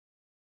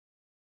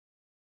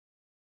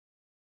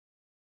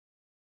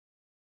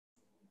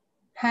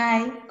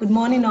Hi, good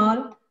morning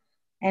all,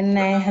 and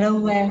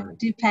hello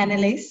to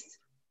panelists.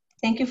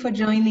 Thank you for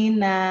joining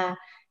the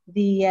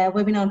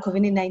webinar on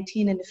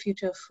COVID-19 and the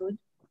future of food.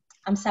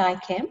 I'm Sarah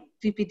Kem,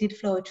 VP Deal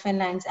Flow at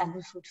Trendline's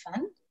Agri-Food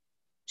Fund.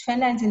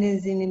 Trendline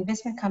is an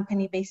investment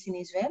company based in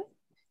Israel,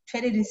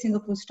 traded in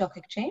Singapore Stock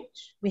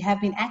Exchange. We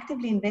have been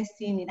actively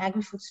investing in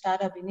agri-food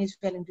startup in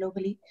Israel and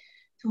globally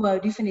through our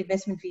different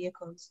investment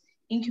vehicles,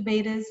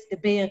 incubators, the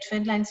Bayer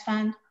Trendlines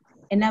Fund,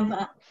 and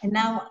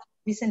now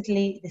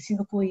recently the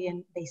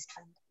Singaporean-based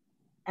fund.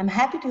 I'm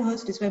happy to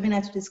host this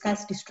webinar to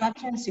discuss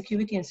disruption,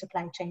 security, and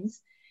supply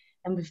chains.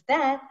 And with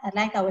that, I'd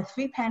like our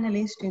three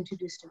panelists to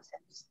introduce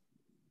themselves.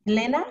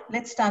 Helena,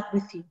 let's start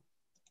with you.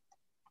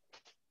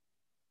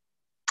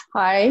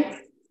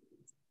 Hi,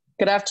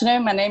 good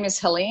afternoon. My name is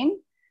Helene.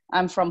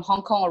 I'm from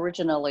Hong Kong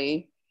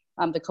originally.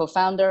 I'm the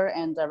co-founder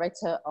and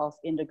director of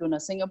Indoguna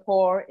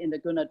Singapore,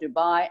 Indoguna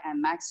Dubai,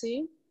 and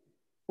Maxi.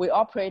 We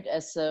operate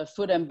as a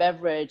food and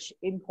beverage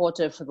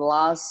importer for the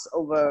last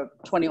over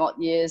 20 odd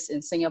years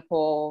in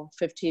Singapore,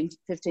 15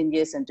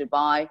 years in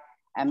Dubai,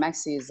 and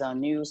Maxi is our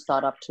new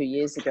startup 2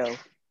 years ago.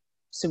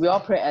 So we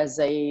operate as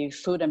a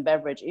food and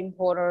beverage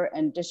importer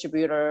and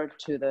distributor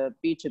to the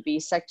B2B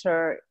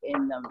sector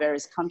in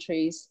various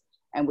countries.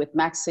 And with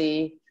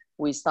Maxi,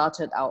 we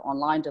started our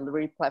online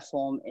delivery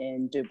platform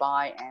in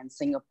Dubai and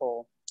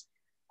Singapore.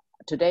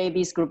 Today,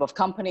 this group of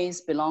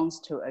companies belongs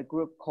to a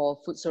group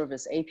called Food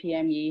Service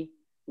APME,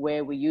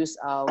 where we use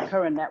our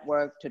current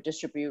network to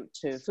distribute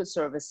to food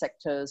service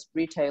sectors,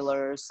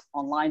 retailers,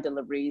 online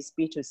deliveries,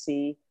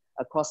 B2C,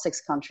 across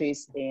 6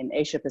 countries in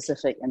Asia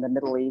Pacific and the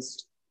Middle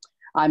East.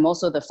 I'm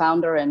also the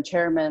founder and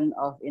chairman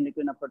of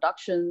Indoguna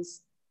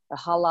Productions, a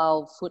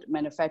halal food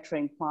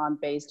manufacturing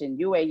plant based in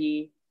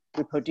UAE.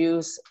 We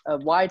produce a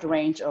wide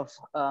range of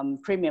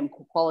premium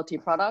quality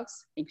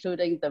products,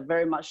 including the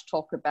very much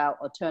talked about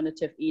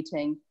alternative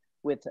eating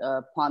with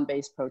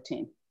plant-based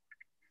protein.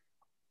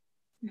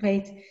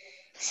 Great.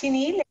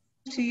 Shini, let's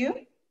go to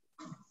you.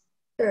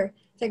 Sure.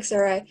 Thanks,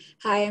 Sarah.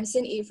 Hi, I'm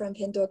Xin Yi from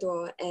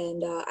Pinduoduo,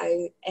 and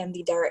I am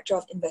the Director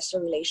of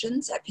Investor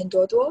Relations at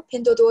Pinduoduo.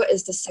 Pinduoduo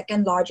is the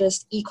second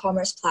largest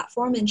e-commerce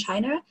platform in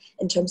China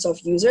in terms of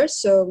users.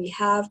 So we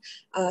have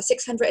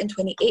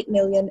 628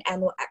 million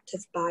annual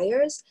active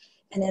buyers,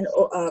 and then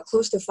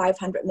close to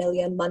 500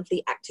 million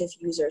monthly active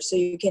users. So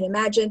you can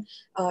imagine,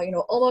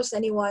 almost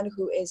anyone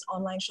who is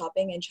online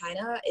shopping in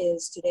China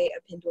is today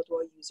a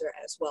Pinduoduo user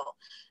as well.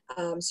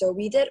 So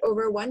we did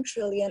over 1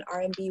 trillion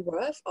RMB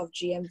worth of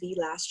GMV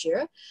last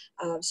year.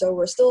 So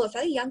we're still a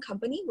fairly young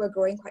company. We're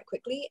growing quite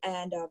quickly,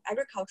 and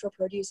agricultural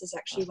produce is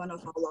actually one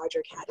of our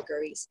larger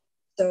categories.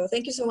 So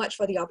thank you so much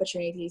for the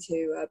opportunity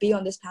to be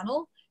on this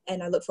panel,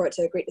 and I look forward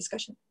to a great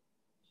discussion.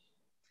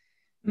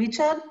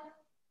 Richard?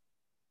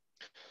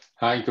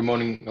 Hi, good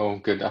morning or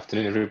good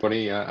afternoon,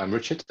 everybody. I'm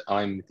Richard.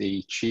 I'm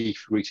the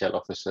Chief Retail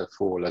Officer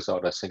for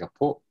Lazada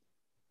Singapore.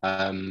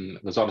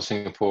 Lazada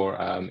Singapore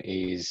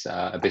is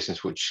a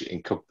business which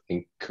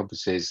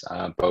encompasses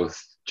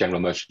both general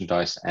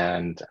merchandise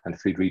and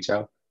food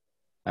retail.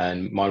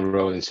 And my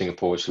role in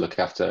Singapore is to look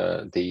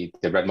after the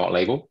Red Mart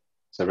label.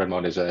 So Red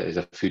Mart is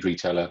a food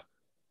retailer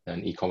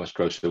and e-commerce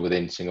grocer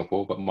within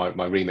Singapore, but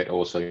my remit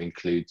also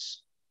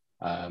includes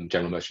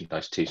general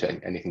merchandise too, so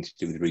anything to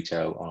do with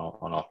retail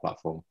on our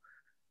platform.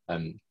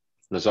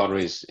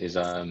 Lazada is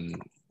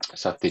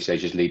Southeast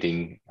Asia's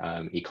leading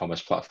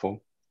e-commerce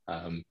platform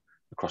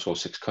across all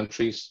 6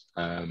 countries.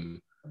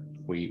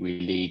 We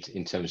lead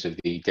in terms of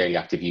the daily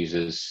active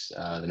users,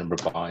 the number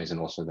of buyers, and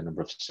also the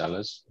number of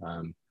sellers.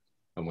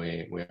 And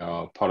we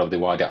are part of the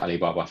wider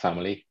Alibaba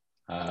family,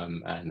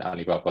 and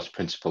Alibaba's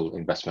principal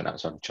investment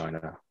outside of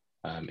China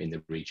in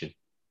the region.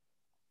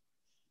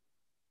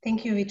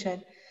 Thank you,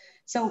 Richard.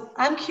 So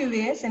I'm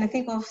curious, and I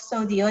think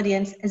also the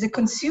audience, as a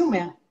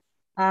consumer,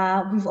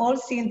 we've all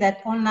seen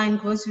that online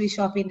grocery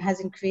shopping has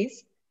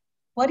increased.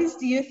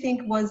 Do you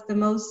think was the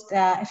most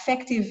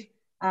effective,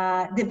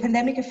 the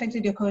pandemic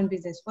affected your current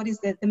business? What is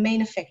the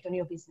main effect on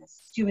your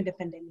business during the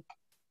pandemic?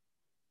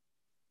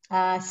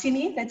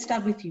 Sini, let's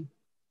start with you.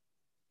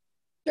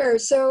 Sure.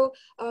 So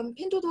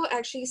Pinduoduo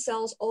actually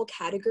sells all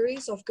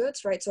categories of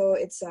goods, right? So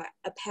it's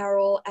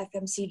apparel,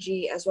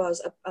 FMCG, as well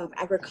as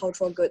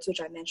agricultural goods,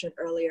 which I mentioned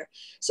earlier.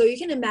 So you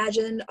can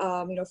imagine,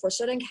 for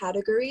certain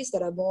categories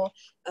that are more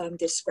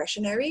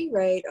discretionary,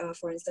 right?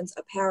 For instance,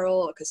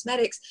 apparel or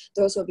cosmetics,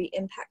 those will be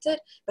impacted.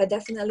 But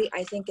definitely,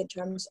 I think in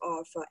terms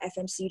of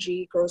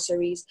FMCG,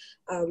 groceries,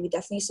 we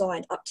definitely saw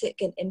an uptick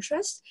in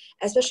interest,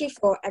 especially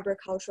for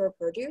agricultural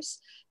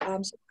produce.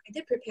 So I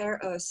did prepare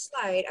a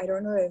slide. I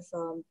don't know if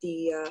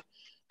the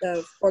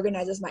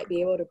organizers might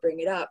be able to bring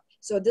it up.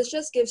 So this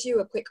just gives you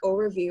a quick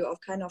overview of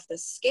kind of the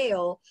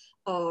scale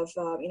of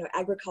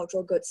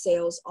agricultural goods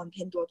sales on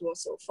Pinduoduo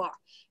so far,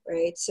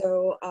 right?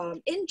 So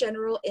in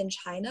general, in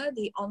China,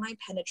 the online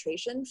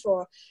penetration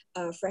for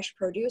fresh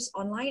produce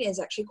online is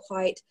actually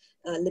quite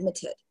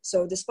limited.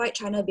 So despite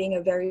China being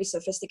a very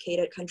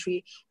sophisticated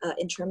country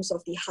in terms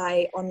of the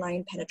high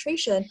online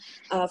penetration,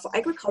 for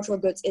agricultural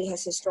goods, it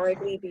has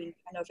historically been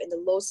kind of in the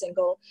low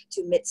single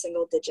to mid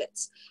single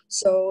digits.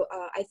 So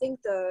I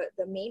think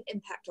the main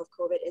impact of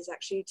COVID is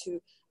actually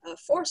to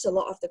force a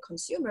lot of the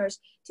consumers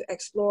to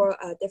explore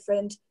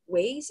different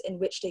ways in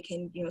which they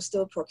can,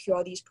 still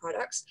procure these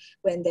products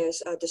when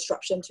there's a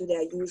disruption to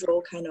their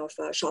usual kind of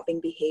shopping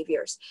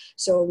behaviors.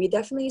 So we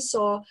definitely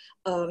saw,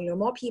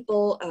 more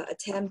people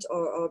attempt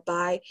or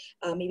buy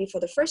maybe for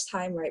the first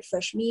time, right,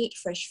 fresh meat,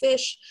 fresh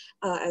fish,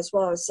 as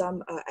well as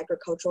some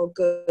agricultural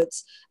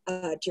goods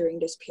during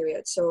this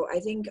period. So I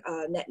think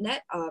net,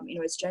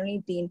 it's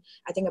generally been,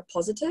 I think, a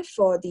positive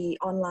for the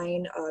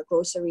online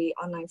grocery,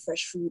 online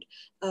fresh food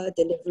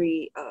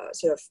delivery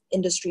sort of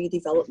industry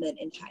development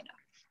in China.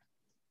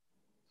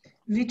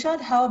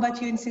 Richard, how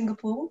about you in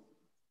Singapore?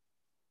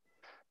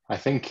 I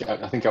think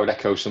I would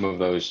echo some of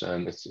those.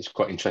 It's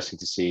quite interesting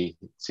to see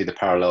the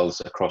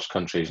parallels across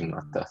countries, and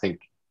I think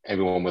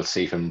everyone will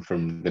see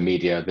from the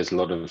media there's a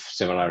lot of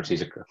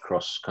similarities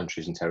across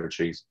countries and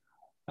territories.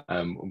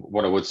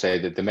 What I would say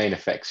that the main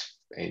effects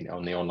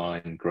on the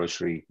online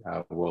grocery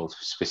world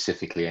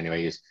specifically,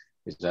 anyway,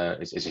 is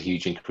a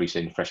huge increase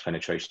in fresh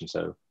penetration.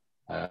 So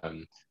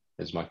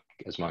as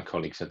my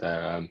colleague said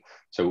there,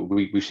 so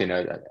we've seen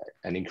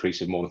an increase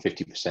of more than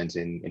 50%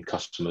 in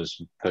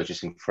customers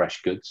purchasing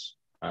fresh goods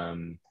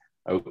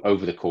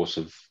over the course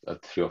of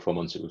 3 or 4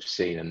 months that we've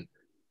seen.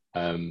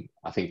 And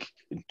I think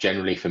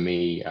generally for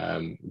me,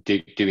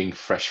 doing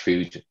fresh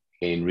food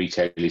in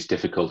retail is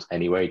difficult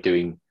anyway.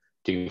 Doing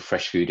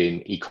fresh food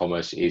in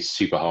e-commerce is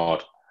super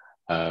hard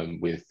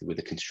with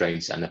the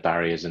constraints and the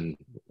barriers and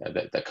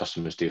that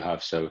customers do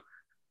have. So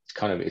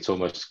it's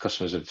almost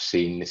customers have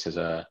seen this as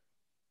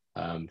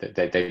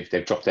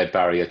they've dropped their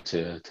barrier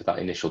to that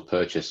initial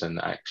purchase, and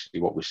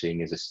actually what we're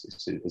seeing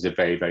is a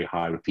very, very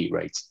high repeat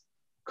rate.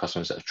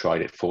 Customers that have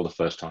tried it for the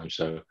first time.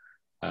 So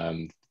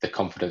the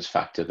confidence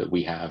factor that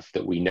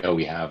we know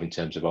we have in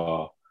terms of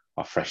our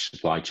fresh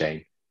supply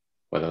chain,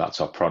 whether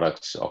that's our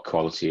products, our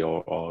quality,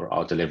 or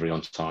our delivery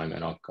on time,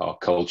 and our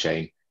cold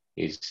chain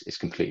is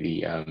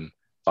completely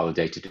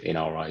validated in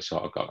our eyes. So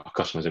our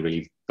customers are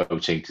really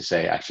voting to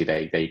say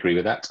actually they agree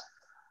with that.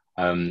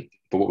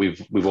 But what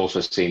we've also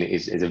seen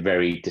is a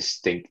very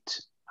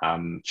distinct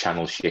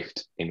channel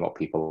shift in what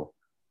people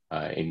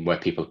in where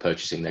people are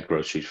purchasing their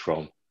groceries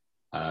from,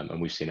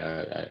 and we've seen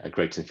a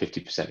greater than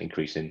 50%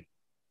 increase in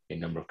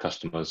number of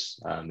customers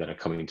that are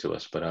coming to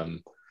us. But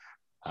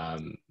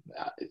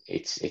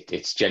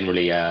it's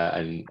generally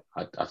I'd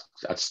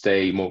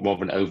say more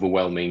of an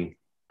overwhelming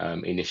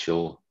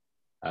initial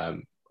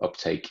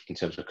uptake in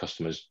terms of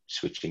customers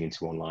switching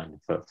into online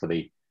for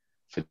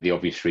the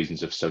obvious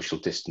reasons of social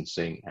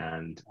distancing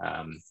and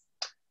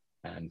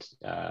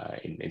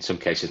in some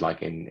cases,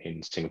 like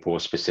in Singapore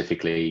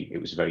specifically, it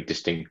was very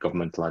distinct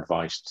governmental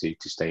advice to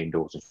stay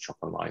indoors and shop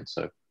online.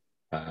 So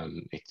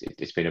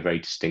it's been a very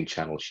distinct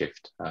channel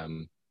shift.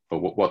 But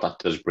what that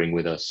does bring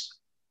with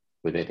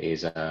it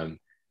is a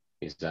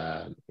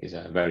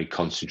very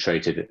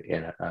concentrated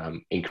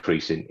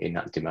increase in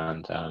that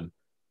demand. And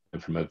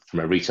from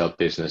a retail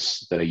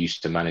business that are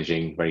used to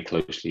managing very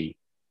closely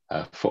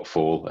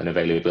footfall and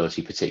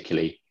availability,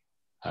 particularly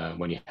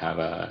when you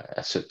have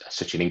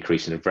such an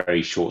increase in a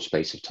very short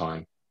space of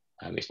time,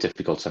 it's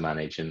difficult to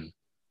manage. And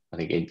I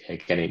think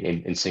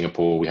in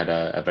Singapore, we had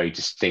a very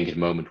distinct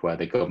moment where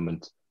the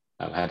government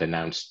had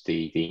announced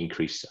the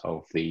increase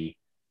of the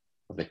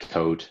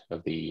code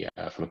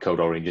from a code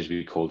orange, as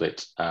we called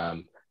it,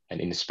 and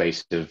in the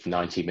space of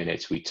 90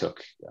 minutes, we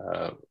took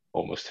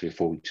almost 3 or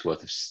 4 weeks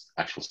worth of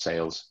actual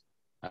sales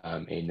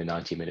in the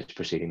 90 minutes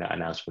preceding that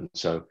announcement.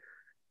 So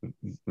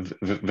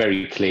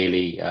very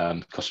clearly,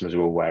 customers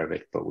were aware of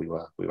it, but we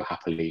were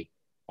happily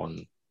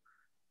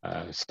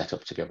set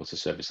up to be able to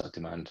service that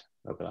demand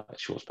over that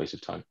short space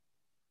of time.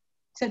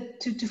 So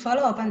to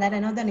follow up on that, I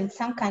know that in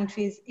some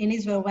countries, in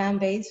Israel, where I'm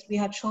based, we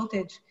had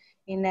shortage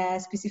in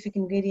specific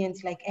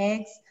ingredients like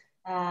eggs,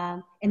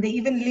 and they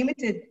even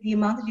limited the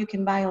amount that you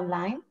can buy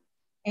online.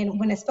 And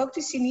when I spoke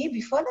to Sini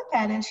before the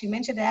panel, she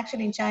mentioned that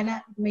actually in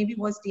China, maybe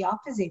was the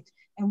opposite.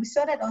 And we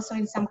saw that also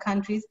in some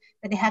countries,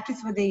 that they had to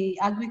throw, the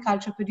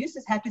agriculture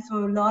producers had to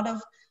throw a lot of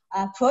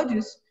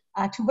produce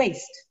to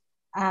waste.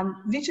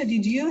 Richard,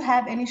 did you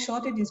have any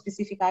shortage in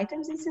specific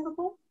items in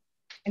Singapore?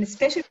 And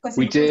especially because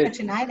it's such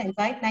an island,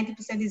 right?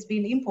 90% is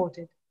being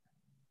imported.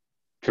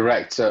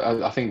 Correct.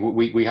 So I think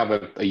we have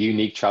a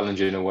unique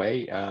challenge in a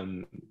way.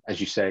 As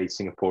you say,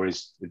 Singapore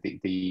is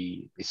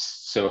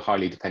so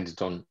highly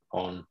dependent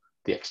on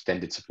the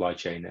extended supply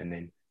chain,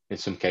 and in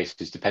some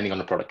cases, depending on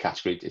the product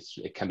category,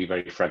 it can be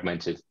very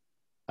fragmented.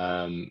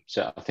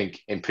 So I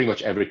think in pretty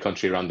much every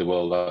country around the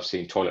world, I've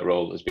seen toilet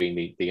roll as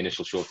being the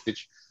initial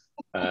shortage.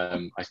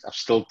 I'm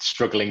still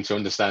struggling to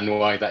understand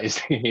why that is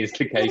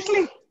the case.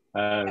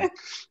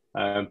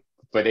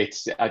 but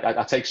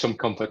I take some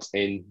comfort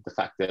in the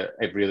fact that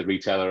every other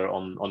retailer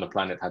on the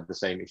planet had the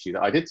same issue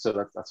that I did,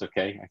 so that's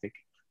okay, I think.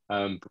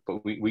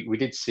 But we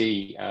did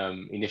see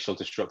initial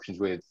disruptions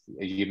with,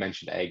 as you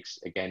mentioned, eggs.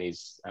 Again,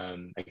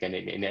 again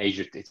in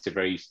Asia,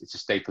 it's a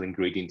staple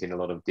ingredient in a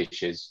lot of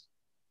dishes.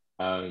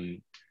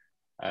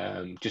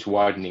 Just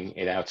widening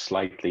it out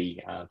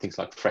slightly, things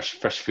like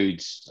fresh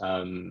foods,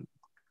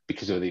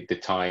 because of the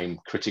time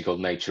critical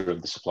nature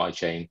of the supply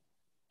chain.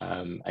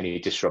 Any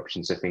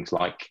disruptions to things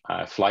like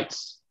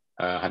flights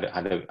had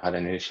an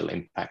initial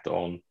impact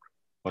on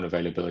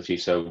availability.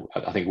 So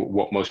I think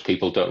what most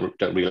people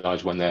don't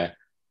realize when they're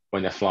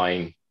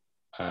flying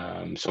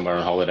somewhere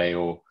on holiday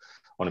or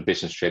on a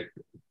business trip,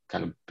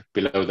 kind of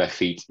below their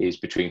feet is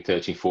between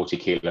 30 and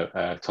 40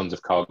 tons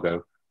of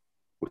cargo,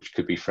 which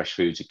could be fresh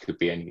foods, it could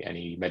be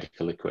any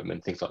medical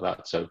equipment, things like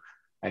that. So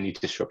any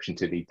disruption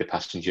to the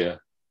passenger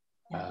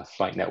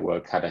flight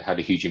network had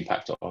a huge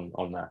impact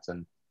on that.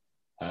 And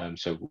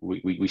so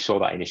we saw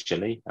that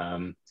initially,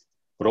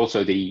 but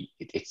also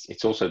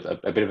it's also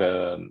a bit of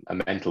a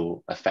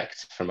mental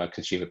effect from a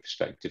consumer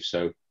perspective.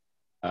 So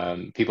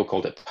people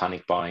called it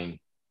panic buying,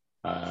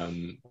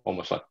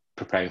 almost like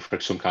preparing for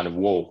some kind of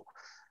war,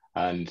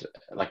 and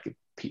like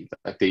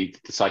the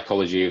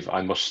psychology of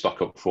I must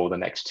stock up for the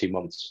next 2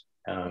 months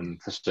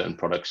for certain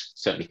products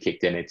certainly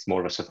kicked in. It's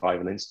more of a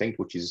survival instinct,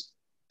 which is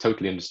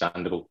totally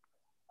understandable.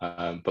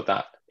 But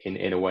that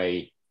in a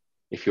way,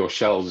 if your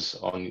shelves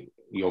on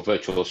your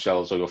virtual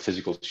shelves or your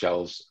physical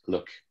shelves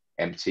look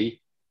empty,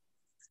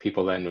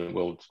 people then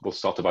will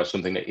start to buy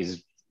something that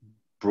is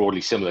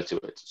broadly similar to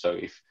it. So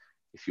if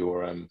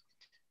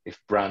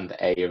brand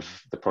A of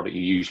the product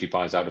you usually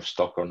buy is out of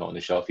stock or not on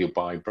the shelf, you'll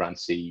buy brand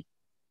C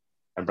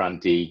and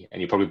brand D,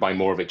 and you probably buy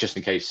more of it just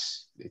in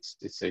case it's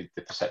the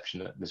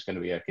perception that there's going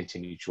to be a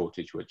continued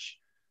shortage, which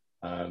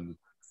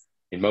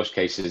in most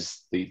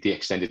cases, the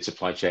extended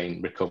supply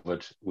chain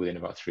recovered within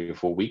about 3 or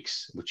 4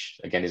 weeks, which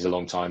again is a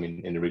long time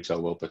in the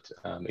retail world, but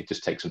it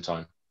just takes some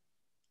time.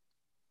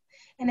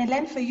 And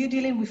Ellen, for you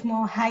dealing with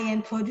more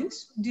high-end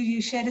produce, do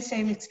you share the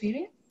same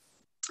experience?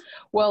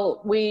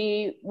 Well,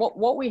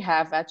 what we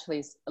have actually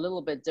is a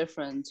little bit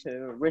different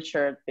to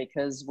Richard,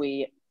 because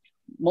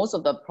most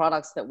of the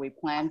products that we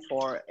plan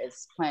for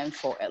is planned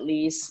for at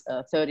least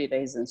 30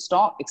 days in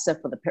stock,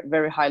 except for the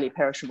very highly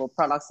perishable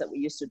products that we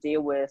used to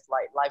deal with,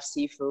 like live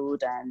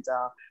seafood and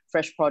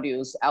fresh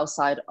produce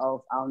outside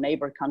of our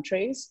neighbor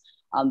countries.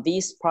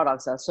 These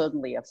products are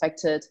certainly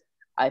affected.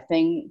 I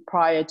think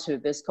prior to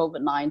this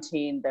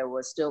COVID-19, there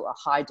was still a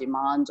high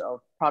demand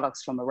of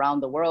products from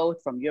around the world,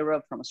 from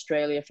Europe, from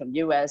Australia, from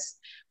US,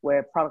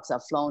 where products are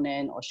flown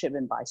in or shipped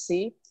in by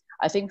sea.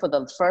 I think for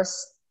the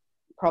first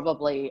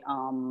probably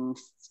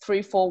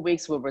 3-4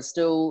 weeks, we were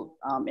still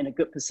in a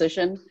good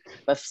position.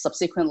 But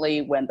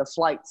subsequently, when the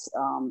flights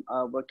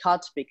were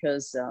cut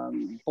because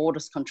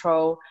borders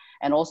control,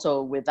 and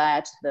also with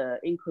that, the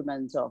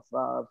increment of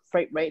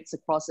freight rates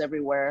across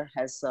everywhere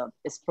is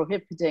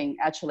prohibiting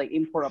actually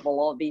import of a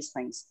lot of these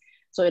things.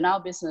 So in our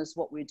business,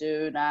 what we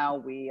do now,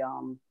 we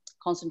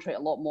concentrate a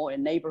lot more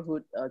in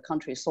neighborhood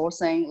country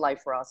sourcing,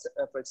 like for us,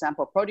 for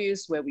example,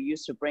 produce, where we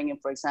used to bring in,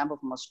 for example,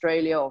 from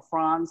Australia or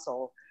France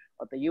or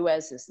the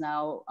US, is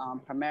now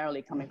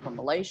primarily coming from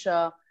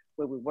Malaysia,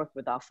 where we work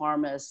with our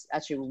farmers.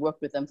 Actually, we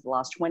worked with them for the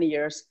last 20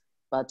 years,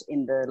 but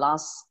in the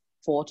last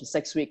 4 to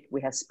 6 weeks,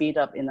 we have speed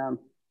up in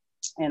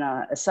an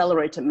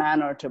accelerated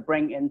manner to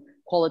bring in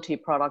quality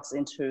products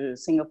into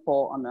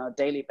Singapore on a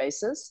daily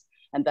basis.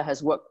 And that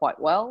has worked quite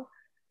well.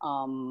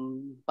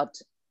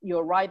 But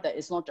you're right that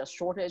it's not just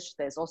shortage,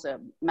 there's also a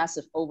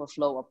massive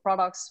overflow of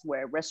products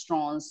where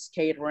restaurants,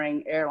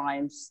 catering,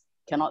 airlines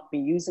cannot be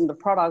using the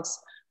products,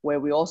 where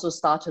we also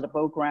started a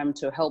program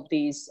to help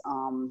these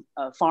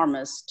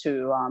farmers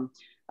to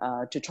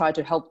try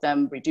to help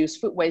them reduce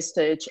food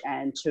wastage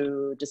and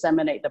to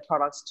disseminate the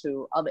products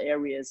to other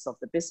areas of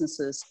the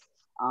businesses,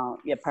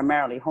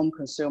 primarily home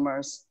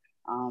consumers,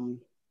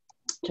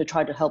 to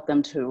try to help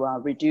them to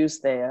reduce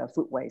their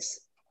food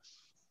waste.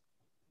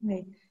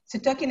 Right. So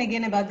talking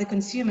again about the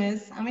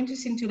consumers, I'm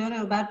interested to learn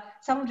about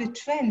some of the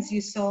trends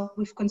you saw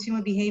with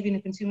consumer behavior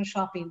and consumer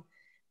shopping,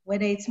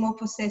 whether it's more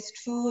processed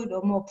food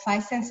or more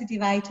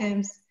price-sensitive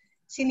items.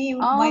 Sini,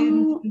 why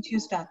don't you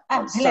start?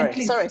 Helen,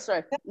 please.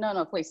 Sorry.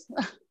 No, please.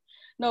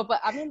 No,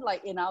 but I mean,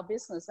 like in our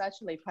business,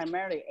 actually,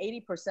 primarily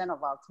 80%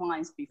 of our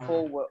clients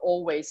before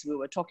we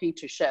were talking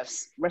to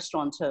chefs,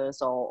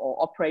 restaurateurs, or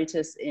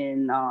operators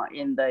in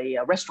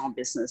the restaurant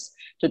business.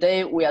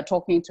 Today, we are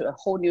talking to a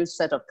whole new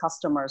set of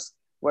customers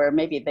where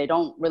maybe they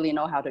don't really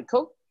know how to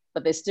cook,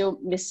 but they're still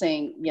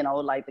missing,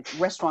 like the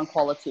restaurant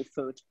quality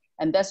food.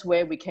 And that's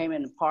where we came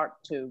in part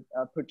to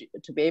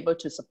be able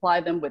to supply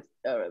them with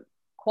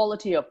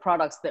quality of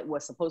products that were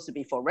supposed to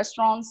be for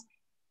restaurants.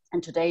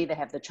 And today they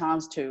have the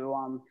chance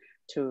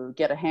to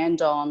get a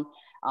hand on.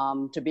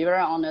 To be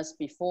very honest,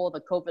 before the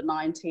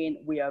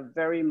COVID-19, we are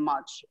very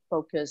much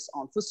focused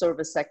on food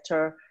service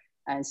sector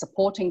and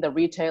supporting the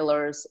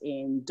retailers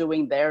in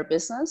doing their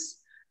business.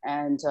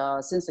 And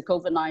since the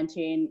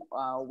COVID-19,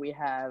 we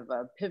have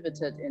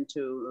pivoted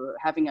into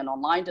having an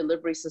online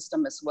delivery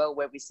system as well,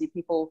 where we see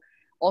people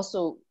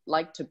also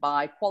like to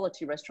buy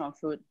quality restaurant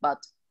food, but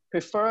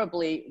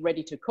preferably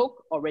ready to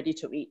cook or ready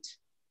to eat.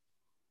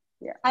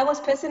 Yeah. I was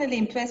personally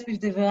impressed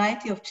with the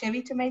variety of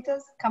cherry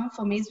tomatoes come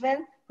from Israel,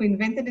 who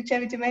invented the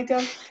cherry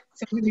tomatoes.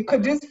 So we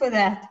produce for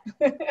that.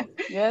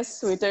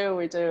 Yes, we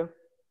do.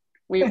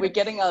 We're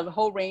getting a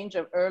whole range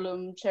of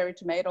heirloom cherry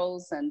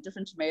tomatoes and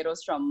different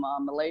tomatoes from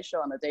Malaysia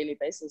on a daily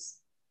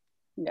basis.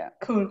 Yeah.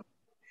 Cool.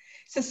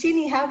 So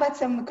Sini, how about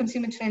some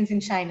consumer trends in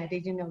China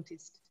that you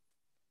noticed?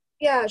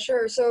 Yeah,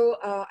 sure. So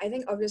I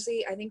think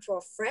obviously, I think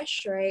for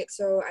fresh, right?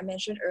 So I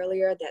mentioned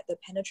earlier that the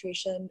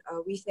penetration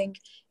we think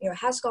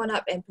has gone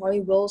up and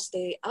probably will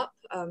stay up.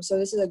 So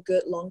this is a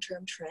good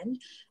long-term trend.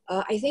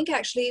 I think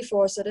actually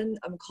for certain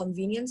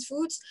convenience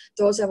foods,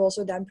 those have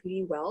also done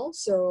pretty well.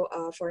 So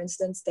for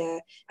instance,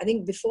 I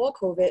think before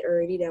COVID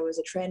already, there was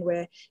a trend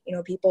where,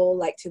 people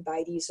like to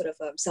buy these sort of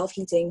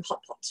self-heating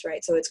hot pots,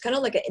 right? So it's kind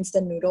of like an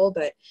instant noodle,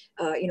 but,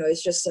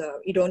 it's just,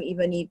 you don't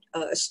even need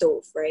a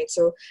stove, right?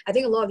 So I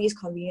think a lot of these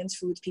convenience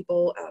foods,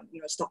 people,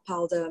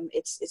 stockpile them.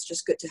 It's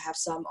just good to have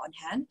some on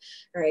hand,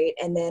 right?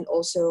 And then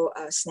also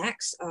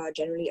snacks,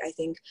 generally, I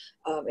think,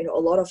 a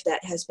lot of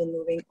that has been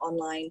moving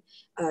online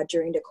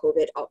during the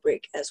COVID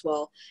outbreak as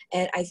well.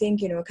 And I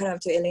think, kind of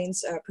to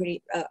Elaine's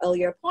pretty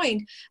earlier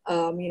point,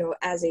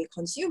 as a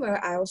consumer,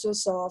 I also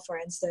saw, for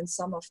instance,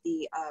 some of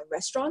the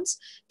restaurants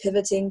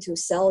pivoting to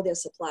sell their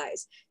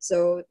supplies.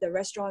 So the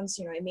restaurants,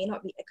 it may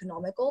not be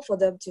economical for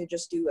them to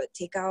just do a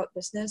takeout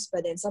business,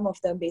 but then some of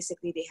them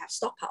basically they have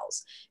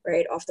stockpiles,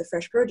 right, of the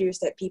fresh produce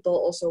that people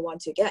also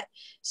want to get.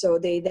 So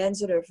they then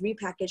sort of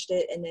repackaged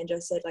it and then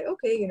just said like,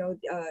 okay,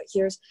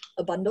 here's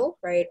a bundle,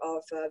 right,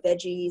 of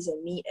veggies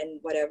and meat and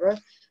whatever.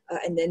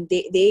 And then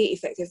they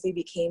effectively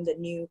became the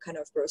new kind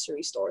of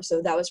grocery store.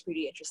 So that was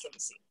pretty interesting to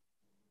see.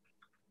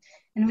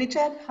 And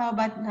Richard, how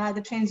about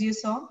the trends you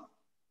saw?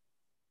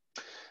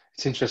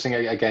 It's interesting.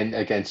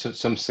 Again,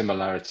 some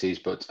similarities,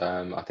 but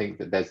I think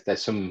that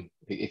there's some.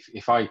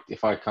 If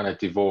I kind of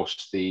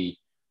divorce the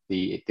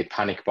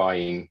panic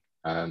buying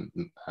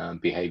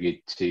behavior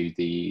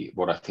to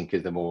what I think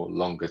is the more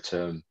longer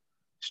term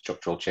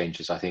structural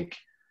changes, I think,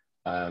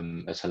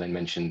 as Helen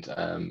mentioned,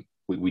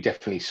 we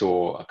definitely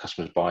saw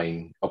customers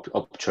buying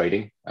up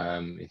trading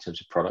in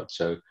terms of products.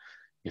 So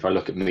if I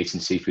look at meat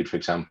and seafood, for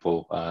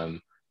example,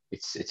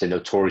 it's a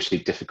notoriously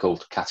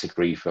difficult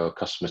category for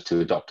customers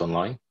to adopt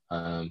online.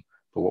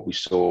 But what we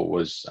saw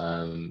was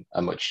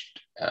a much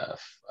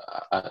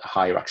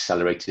higher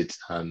accelerated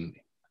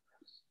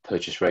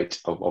purchase rate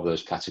of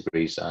those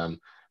categories.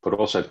 But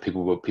also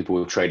people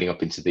were trading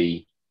up into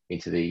the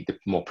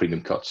more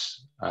premium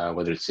cuts,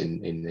 whether it's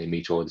in the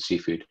meat or the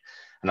seafood.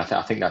 And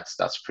I think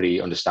that's pretty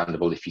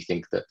understandable if you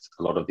think that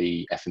a lot of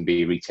the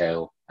F&B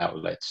retail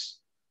outlets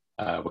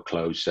were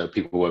closed. So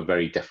people were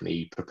very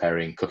definitely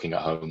cooking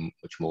at home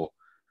much more.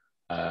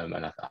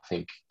 And I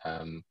think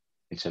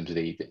in terms of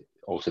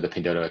also the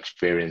Pinduoduo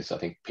experience, I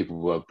think people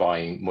were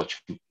buying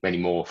many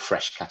more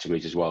fresh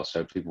categories as well.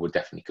 So people were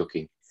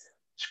definitely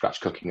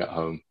scratch cooking at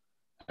home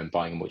and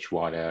buying a much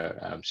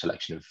wider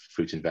selection of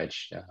fruit and veg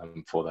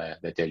for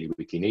their daily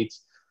weekly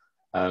needs.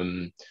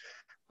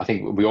 I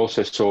think we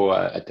also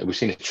we've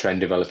seen a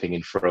trend developing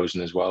in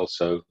frozen as well.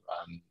 So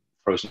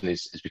frozen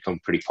has become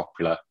pretty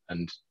popular,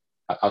 and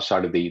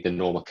outside of the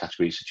normal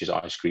categories such as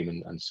ice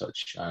cream and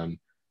such,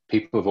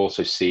 people have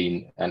also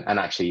seen and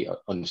actually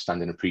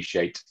understand and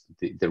appreciate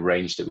the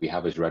range that we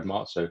have as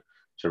Redmart. So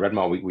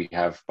Redmart, we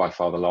have by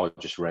far the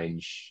largest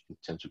range in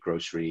terms of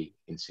grocery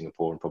in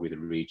Singapore and probably the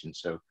region.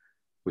 So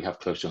we have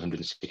close to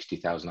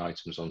 160,000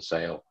 items on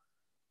sale,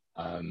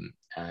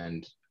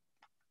 and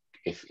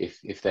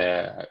if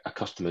a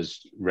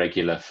customer's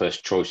regular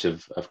first choice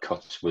of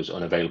cuts was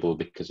unavailable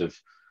because of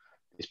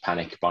this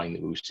panic buying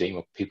that we were seeing,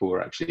 well, people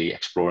were actually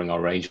exploring our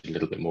range a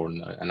little bit more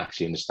and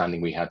actually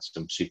understanding we had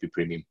some super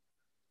premium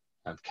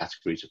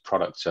categories of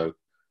products. So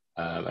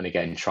and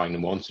again, trying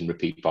them once and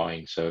repeat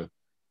buying. So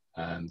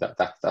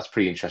that's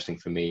pretty interesting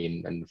for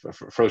me. And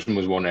frozen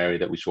was one area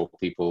that we saw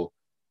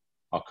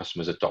our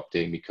customers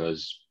adopting,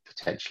 because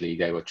potentially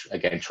they were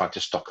again trying to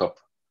stock up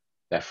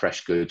their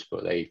fresh goods,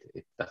 but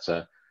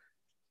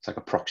it's like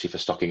a proxy for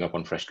stocking up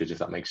on fresh goods, if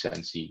that makes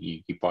sense.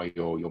 You buy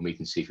your meat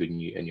and seafood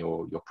and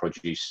your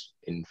produce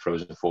in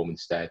frozen form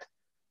instead.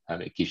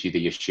 It gives you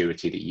the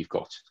surety that you've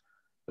got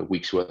a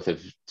week's worth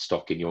of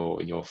stock in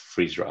your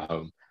freezer at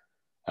home.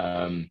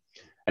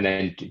 And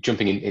then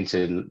jumping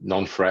into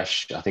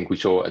non-fresh, I think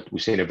we've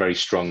seen a very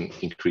strong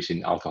increase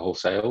in alcohol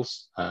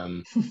sales,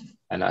 and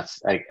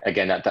that's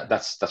again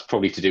that's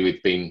probably to do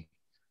with being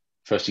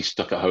firstly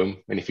stuck at home,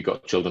 and if you've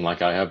got children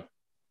like I have,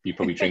 you're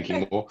probably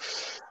drinking more.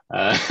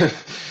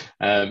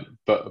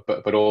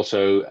 But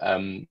also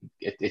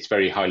it's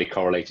very highly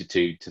correlated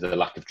to the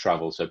lack of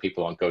travel. So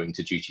people aren't going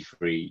to duty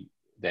free;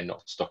 they're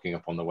not stocking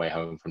up on the way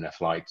home from their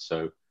flight.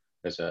 So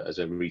as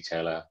a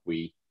retailer,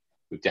 we've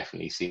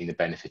definitely seen the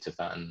benefit of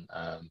that. And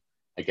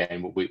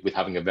again, with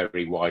having a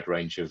very wide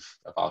range of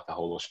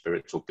alcohol or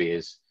spirits or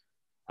beers,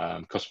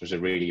 customers are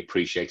really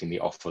appreciating the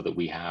offer that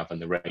we have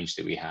and the range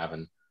that we have,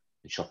 and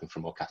shopping for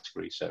more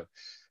categories. So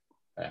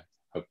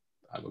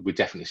we're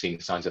definitely seeing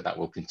signs that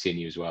will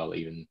continue as well,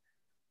 even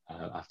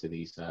after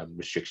these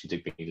restrictions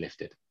have been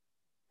lifted.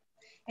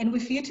 And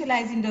with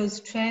utilizing those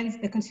trends,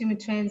 the consumer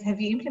trends,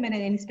 have you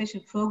implemented any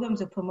special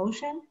programs or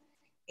promotion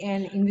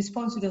and in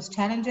response to those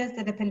challenges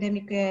that the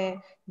pandemic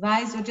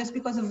rise, or just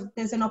because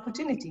there's an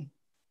opportunity?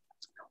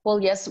 Well,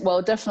 yes,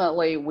 well,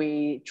 definitely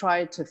we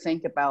try to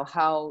think about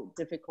how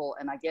difficult,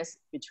 and I guess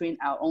between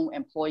our own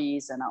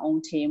employees and our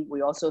own team,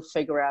 we also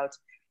figure out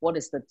what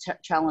is the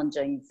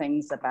challenging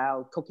things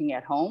about cooking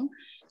at home.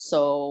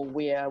 So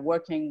we are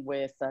working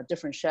with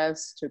different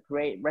chefs to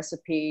create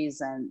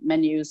recipes and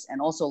menus,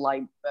 and also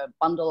like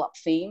bundle up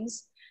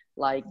themes.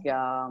 Like,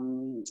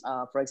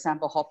 for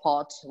example, hot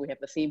pot, we have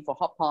the theme for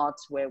hot pot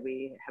where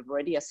we have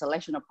already a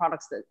selection of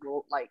products that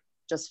will like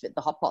just fit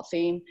the hot pot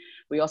theme.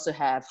 We also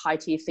have high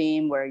tea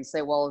theme where you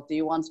say, well, do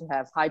you want to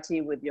have high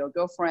tea with your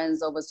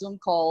girlfriends over Zoom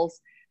calls?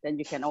 Then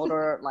you can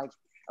order like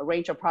a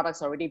range of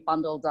products already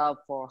bundled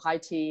up for high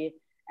tea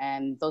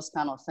and those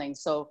kind of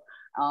things. So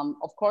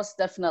of course,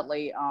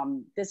 definitely,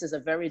 this is a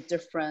very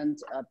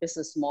different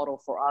business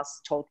model for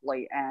us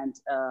totally. And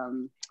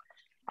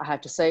I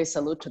have to say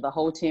salute to the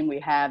whole team we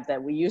have,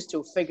 that we used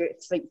to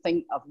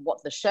think of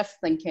what the chef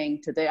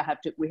thinking. Today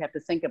we have to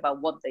think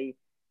about what the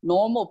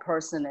normal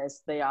person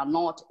is. They are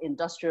not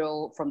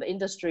from the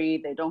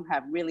industry. They don't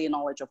have really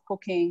knowledge of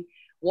cooking.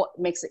 What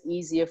makes it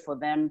easier for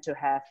them to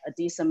have a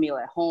decent meal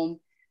at home?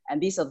 And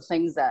these are the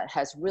things that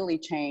has really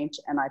changed.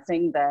 And I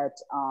think that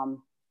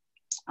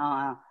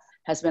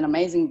has been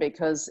amazing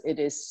because it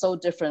is so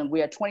different.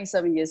 We are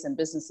 27 years in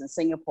business in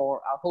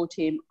Singapore. Our whole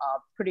team are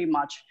pretty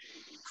much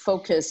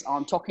focused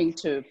on talking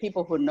to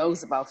people who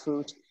knows about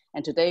food.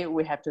 And today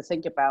we have to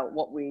think about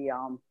what we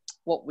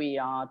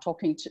are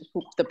talking to,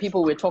 the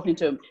people we're talking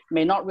to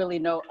may not really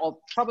know or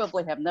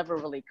probably have never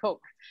really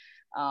cooked.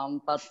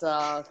 But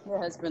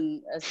it has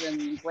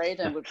been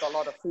great, and we've got a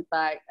lot of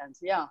feedback, and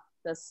yeah,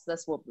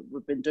 that's what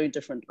we've been doing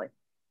differently.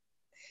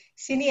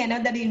 Cindy, I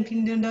know that in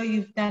Pinduoduo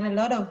you've done a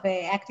lot of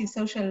active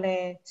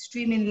social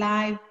streaming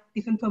live,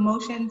 different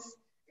promotions.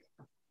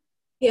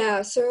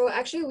 Yeah, so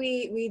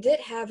actually we did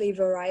have a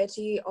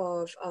variety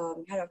of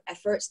kind of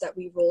efforts that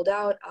we rolled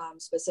out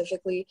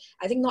specifically.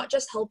 I think not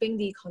just helping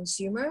the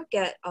consumer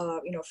get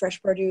fresh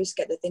produce,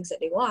 get the things that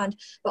they want,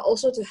 but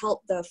also to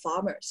help the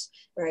farmers,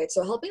 right?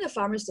 So helping the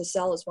farmers to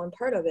sell is one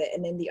part of it,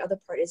 and then the other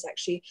part is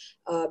actually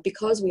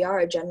because we are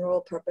a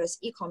general purpose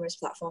e-commerce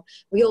platform,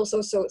 we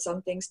also sold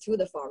some things to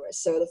the farmers.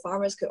 So the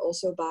farmers could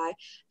also buy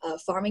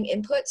farming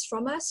inputs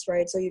from us,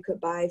 right? So you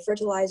could buy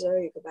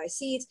fertilizer, you could buy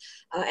seeds,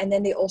 and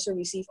then they also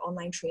receive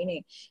online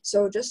training.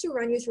 So just to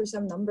run you through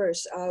some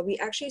numbers, we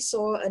actually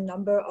saw a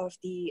number of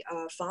the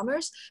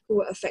farmers who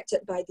were affected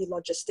by the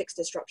logistics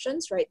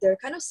disruptions, right? They're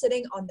kind of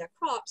sitting on their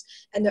crops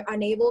and they're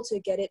unable to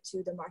get it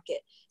to the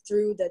market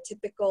through the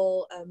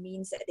typical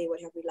means that they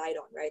would have relied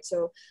on, right?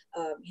 So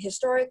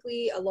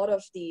historically, a lot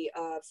of the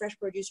fresh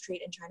produce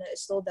trade in China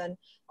is still done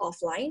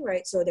offline,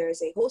 right? So there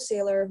is a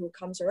wholesaler who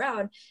comes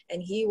around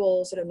and he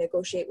will sort of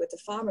negotiate with the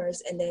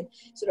farmers and then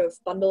sort of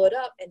bundle it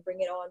up and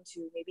bring it on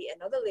to maybe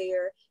another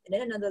layer and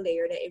then another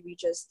layer that it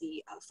reaches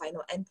the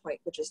final endpoint,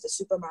 which is the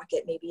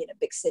supermarket, maybe in a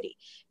big city,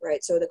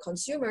 right? So the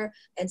consumer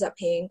ends up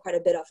paying quite a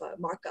bit of a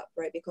markup,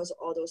 right? Because of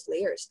all those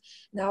layers.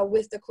 Now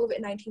with the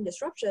COVID-19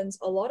 disruptions,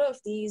 a lot of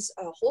these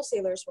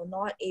wholesalers were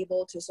not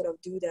able to sort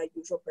of do their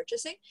usual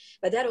purchasing,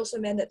 but that also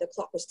meant that the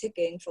clock was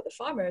ticking for the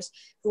farmers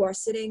who are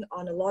sitting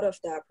on a lot of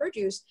their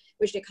produce,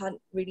 which they can't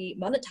really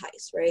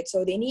monetize, right?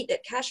 So they need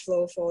that cash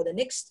flow for the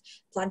next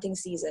planting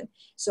season.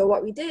 So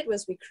what we did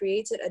was we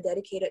created a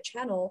dedicated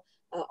channel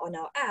on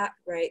our app,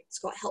 right? It's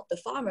called Help the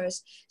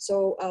Farmers.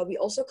 So we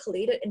also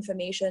collated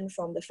information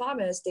from the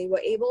farmers. They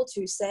were able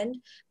to send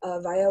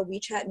via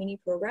WeChat mini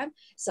program,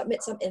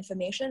 submit some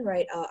information,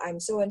 right? I'm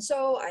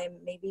so-and-so, I'm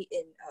maybe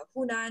in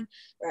Hunan,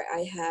 right?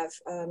 I have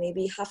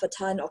maybe half a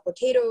ton of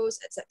potatoes,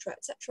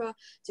 etc.,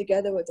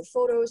 together with the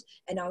photos.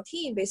 And our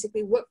team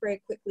basically worked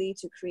very quickly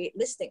to create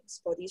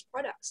listings for these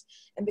products.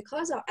 And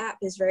because our app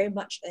is very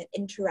much an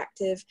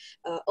interactive,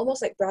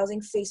 almost like browsing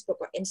Facebook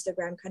or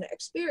Instagram kind of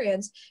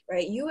experience,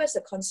 right? You as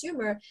a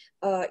consumer,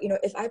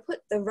 if I put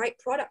the right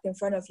product in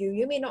front of you,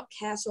 you may not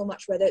care so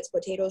much whether it's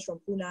potatoes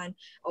from Hunan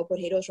or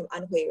potatoes from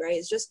Anhui, right?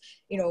 It's just,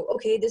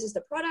 okay, this is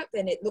the product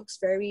and it looks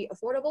very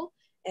affordable,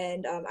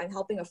 and I'm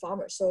helping a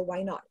farmer, so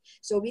why not?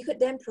 So we could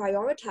then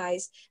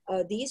prioritize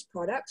these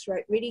products,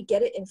 right? Really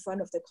get it in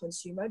front of the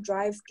consumer,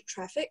 drive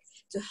traffic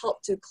to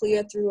help to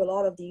clear through a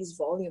lot of these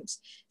volumes.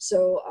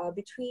 So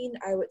between,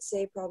 I would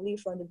say probably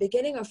from the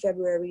beginning of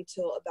February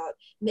till about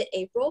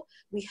mid-April,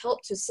 we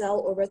helped to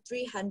sell over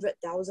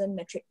 300,000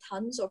 metric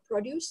tons of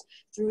produce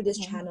through this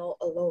channel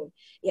alone.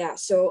 Yeah,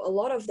 so a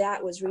lot of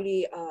that was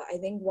really, I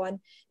think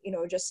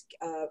just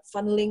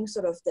funneling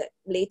sort of that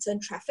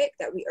latent traffic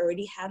that we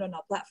already had on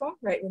our platform,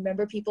 right? right?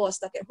 Remember, people are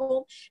stuck at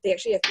home. They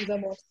actually have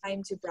even more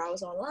time to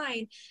browse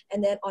online.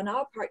 And then on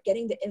our part,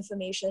 getting the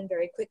information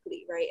very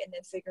quickly, right? And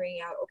then figuring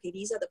out, okay,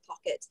 these are the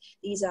pockets.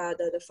 These are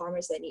the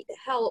farmers that need the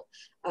help.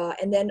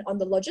 And then on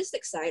the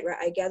logistics side, right,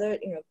 I gather,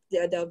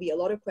 there'll be a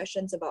lot of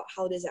questions about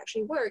how this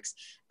actually works.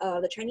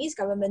 The Chinese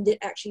government did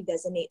actually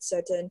designate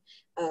certain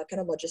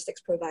kind of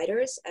logistics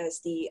providers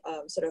as the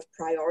sort of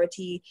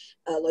priority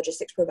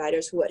logistics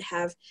providers who would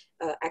have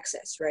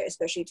access, right,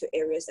 especially to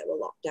areas that were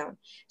locked down.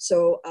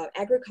 So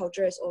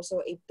agriculture is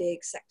also a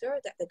big sector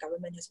that the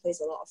government has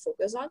placed a lot of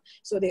focus on.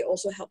 So they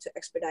also help to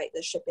expedite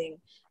the shipping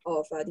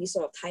of these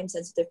sort of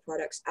time-sensitive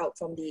products out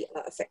from the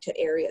affected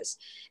areas.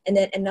 And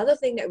then another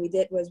thing that we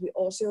did was we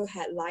also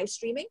had live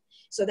streaming.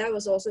 So that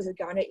was also to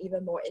garner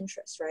even more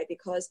interest, right?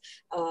 Because,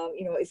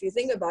 if you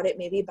think about it,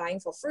 maybe buying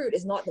for fruit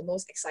is not the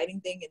most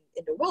exciting thing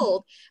in the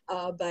world,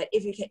 but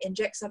if you can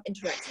inject some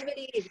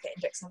interactivity, if you can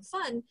inject some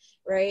fun,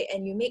 right,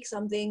 and you make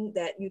something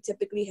that you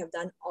typically have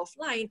done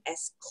offline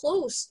as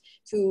close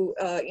to,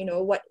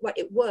 what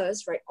it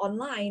was, right,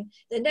 online,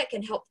 then that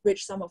can help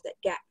bridge some of that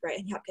gap, right,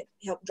 and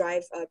help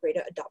drive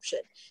greater adoption.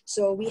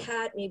 So we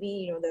had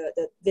maybe,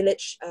 the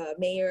village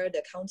mayor,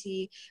 the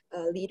county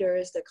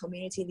leaders, the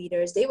community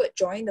leaders, they would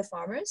join the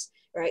farmers,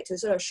 right, to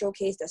sort of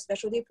showcase their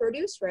specialty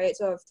produce, right?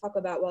 So I've talked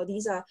about, well,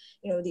 these are,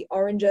 the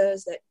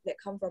oranges that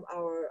come from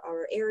our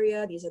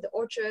area, these are the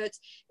orchards,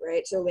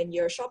 right? So when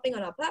you're shopping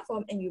on our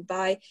platform and you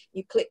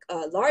click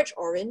a large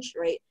orange,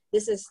 right,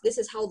 this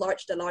is how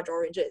large the large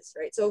orange is,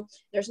 right? So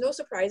there's no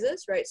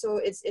surprises, right? So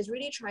it's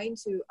really trying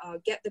to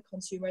get the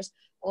consumers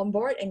on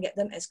board and get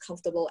them as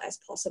comfortable as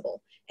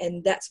possible.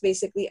 And that's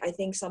basically, I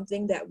think,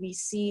 something that we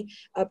see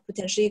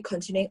potentially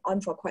continuing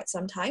on for quite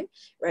some time,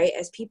 right?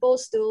 As people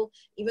still,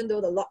 even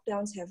though the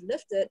lockdowns have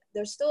lifted,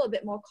 they're still a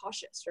bit more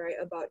cautious, right,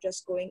 about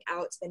just going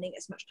out, spending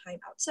as much time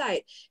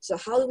outside. So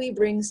how do we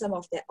bring some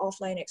of that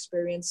offline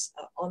experience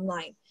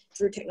online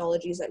through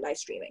technologies like live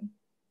streaming?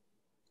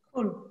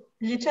 Cool.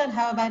 Richard,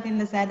 how about in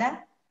Lazada?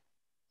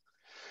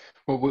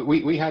 Well,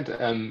 we had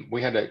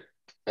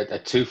a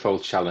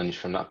twofold challenge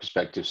from that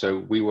perspective.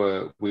 So we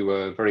were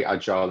very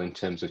agile in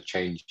terms of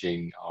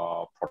changing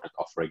our product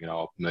offering and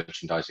our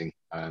merchandising.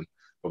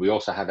 But we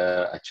also had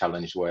a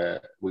challenge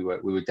where we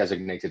were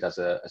designated as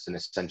an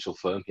essential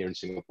firm here in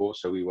Singapore.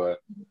 So we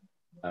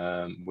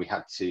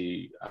had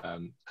to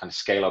kind of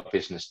scale our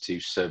business to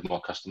serve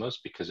more customers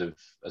because of,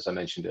 as I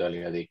mentioned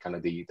earlier,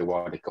 the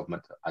wider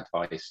government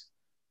advice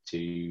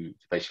to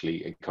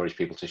basically encourage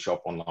people to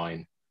shop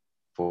online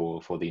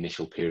for the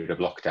initial period of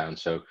lockdown.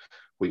 So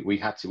we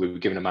were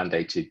given a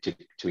mandate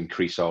to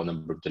increase our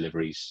number of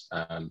deliveries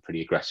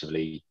pretty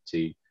aggressively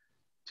to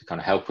kind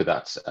of help with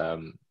that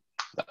kind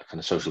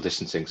of social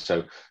distancing.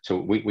 So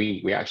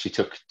we actually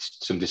took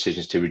some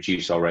decisions to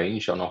reduce our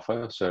range on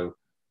offer. So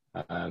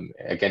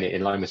again,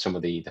 in line with some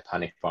of the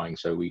panic buying,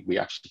 so we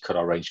actually cut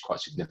our range quite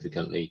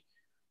significantly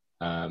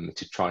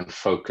to try and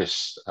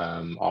focus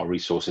our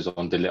resources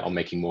on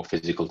making more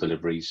physical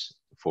deliveries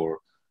for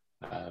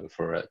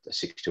a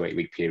 6 to 8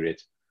 week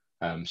period.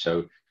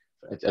 So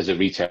as a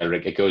retailer,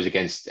 it goes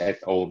against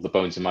all of the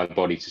bones in my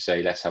body to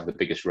say, let's have the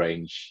biggest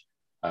range,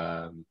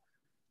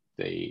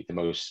 the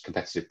most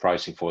competitive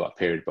pricing for that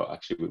period. But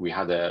actually we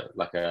had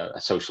a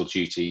social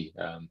duty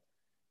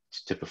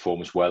to perform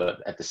as well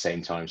at the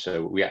same time.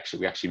 So we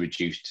actually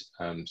reduced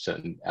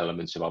certain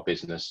elements of our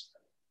business,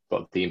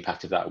 but the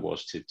impact of that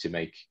was to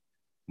make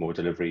more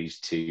deliveries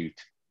to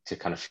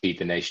kind of feed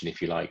the nation,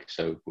 if you like.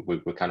 So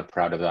we're kind of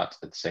proud of that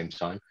at the same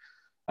time.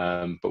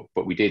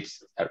 But we did,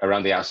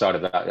 around the outside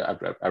of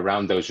that,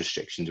 around those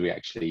restrictions, we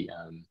actually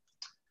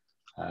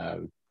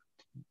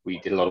we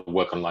did a lot of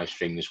work on live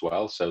streaming as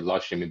well. So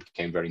live streaming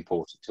became very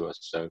important to us.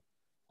 So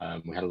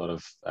we had a lot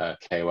of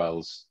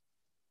KOLs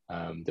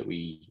that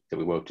we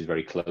worked with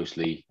very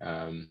closely.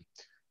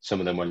 Some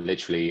of them were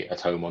literally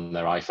at home on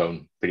their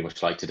iPhone, pretty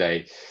much like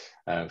today,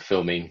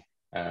 filming.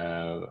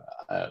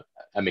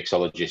 A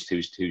mixologist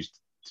who's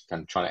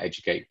kind of trying to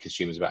educate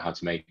consumers about how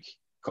to make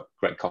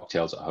great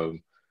cocktails at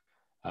home.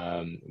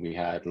 We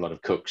had a lot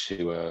of cooks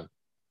who were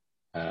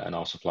and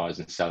our suppliers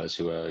and sellers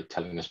who are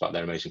telling us about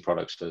their amazing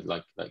products. So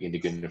like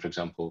Indoguna, for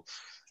example,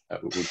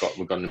 we've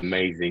got an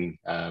amazing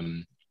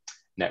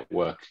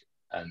network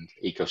and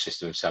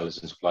ecosystem of sellers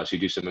and suppliers who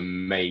do some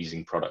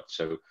amazing products.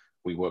 So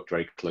we worked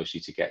very closely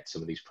to get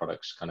some of these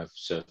products kind of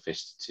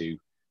surfaced to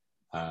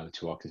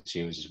our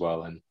consumers as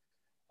well. And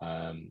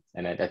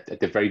at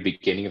the very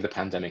beginning of the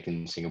pandemic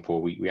in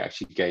Singapore, we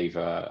actually gave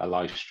a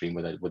live stream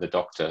with a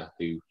doctor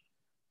who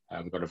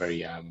we've got a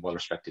very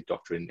well-respected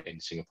doctor in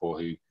Singapore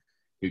who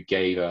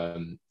gave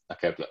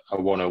like a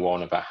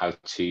 101 about how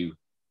to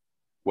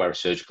wear a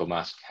surgical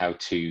mask, how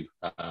to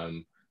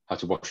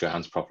wash your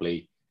hands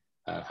properly,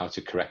 how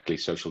to correctly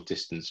social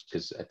distance.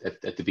 Because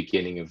at the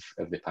beginning of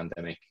the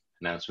pandemic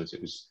announcements,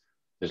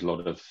 there's a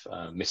lot of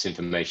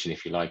misinformation,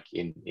 if you like,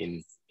 in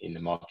the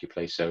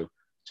marketplace. So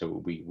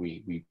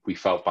we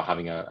felt by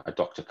having a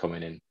doctor come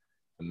in and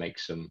make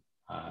some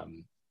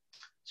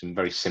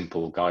very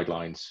simple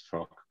guidelines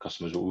for our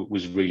customers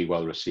was really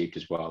well received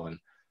as well.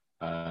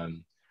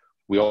 And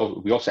we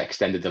also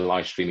extended the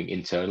live streaming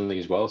internally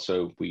as well.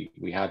 So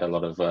we had a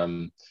lot of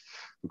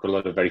we've got a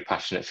lot of very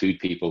passionate food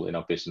people in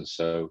our business.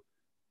 So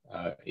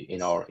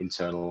in our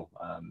internal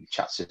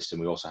chat system,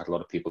 we also had a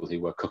lot of people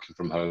who were cooking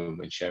from home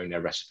and sharing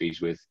their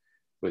recipes with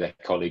their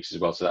colleagues as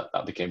well. So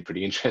that became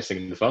pretty interesting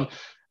and fun.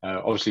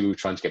 Obviously, we were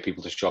trying to get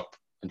people to shop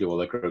and do all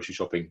their grocery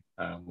shopping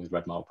with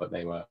Red Mart, but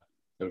they were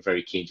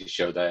very keen to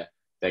show their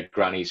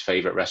granny's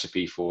favorite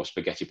recipe for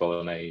spaghetti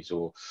bolognese,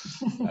 or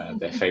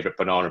their favorite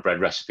banana bread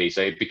recipe.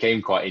 So it became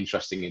quite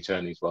interesting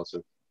internally as well. So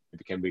it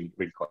became really,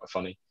 really quite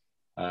funny.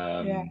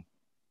 Yeah.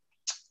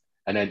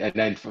 And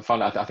then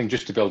finally, I think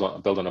just to build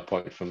on a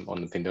point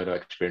on the Pinduoduo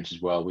experience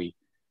as well, we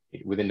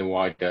within the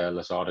wider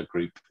Lazada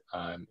group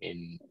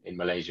in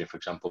Malaysia, for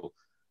example,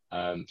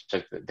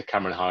 so the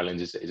Cameron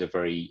Highlands is a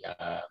very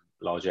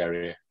large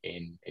area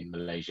in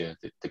Malaysia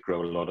that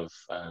grow a lot of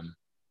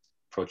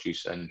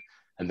produce, and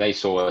they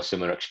saw a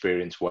similar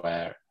experience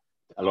where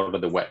a lot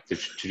of the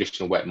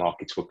traditional wet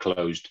markets were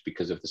closed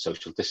because of the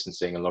social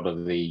distancing. A lot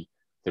of the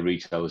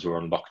retailers were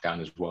on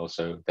lockdown as well,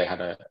 so they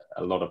had a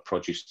lot of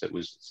produce that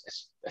was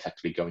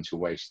effectively going to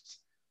waste.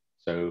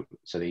 So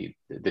the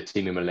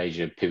team in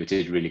Malaysia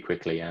pivoted really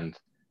quickly and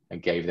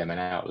gave them an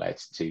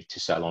outlet to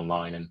sell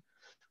online, and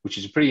which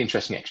is a pretty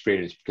interesting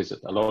experience, because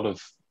a lot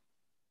of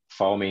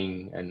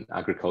farming and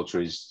agriculture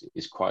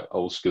is quite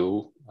old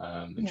school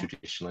and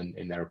traditional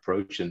in their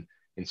approach, and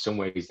in some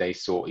ways they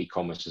saw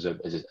e-commerce as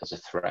a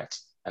threat,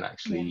 and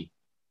actually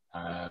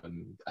I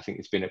think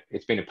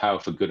it's been a power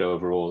for good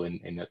overall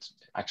in that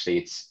actually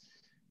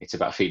it's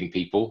about feeding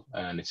people,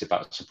 and it's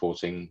about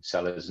supporting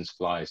sellers and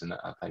suppliers, and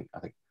I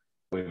think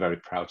we're very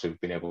proud to have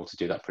been able to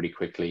do that pretty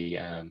quickly.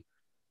 And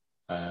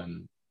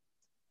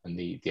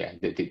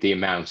the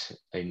amount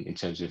in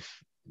terms of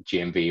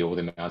GMV, or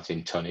the amount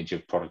in tonnage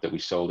of product that we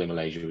sold in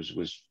Malaysia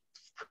was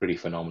pretty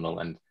phenomenal.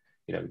 And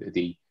you know,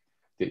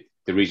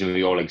 the reason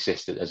we all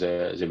exist as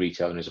a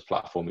retailer and as a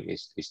platform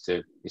is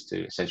to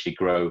essentially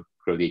grow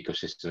the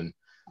ecosystem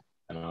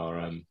and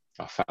our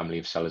family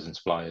of sellers and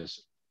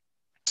suppliers,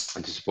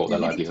 and to support their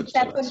livelihoods.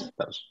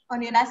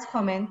 On your last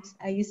comment,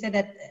 you said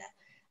that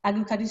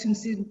agriculture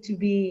seems to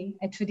be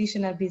a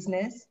traditional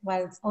business,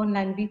 while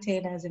online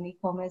retailers and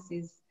e-commerce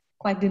is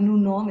quite the new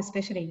norm,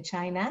 especially in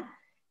China.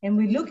 And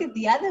we look at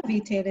the other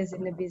retailers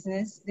in the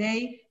business,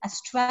 they are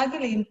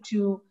struggling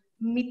to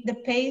meet the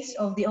pace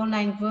of the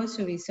online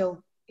grocery.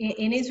 So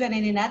in Israel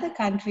and in other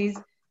countries,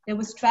 they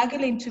were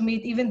struggling to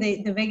meet, even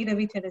the regular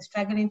retailers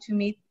struggling to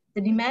meet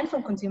the demand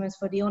from consumers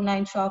for the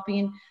online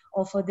shopping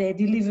or for the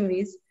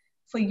deliveries.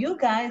 For you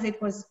guys, it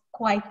was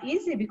quite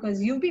easy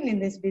because you've been in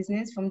this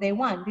business from day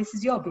one. This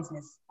is your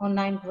business,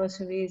 online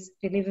groceries,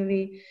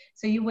 delivery.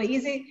 So you were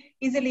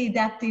easily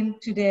adapting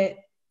to the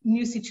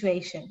new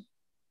situation.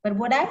 But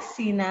what I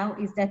see now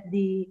is that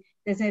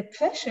there's a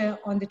pressure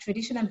on the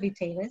traditional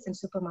retailers and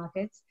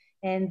supermarkets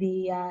and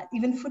the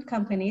even food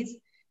companies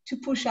to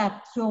push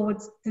up to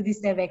this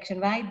direction,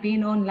 right?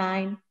 Being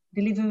online,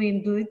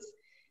 delivering goods.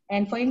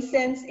 And for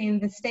instance, in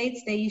the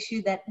States, they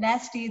issued that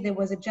last year there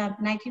was a jump,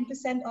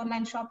 19%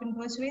 online shopping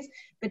groceries,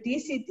 but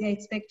this year they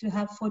expect to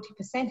have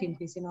 40%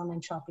 increase in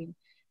online shopping.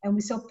 And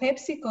we saw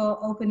PepsiCo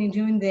opening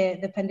during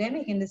the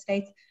pandemic in the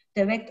States,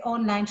 direct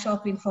online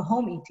shopping for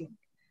home eating.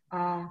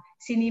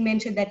 Sini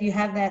mentioned that you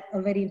have that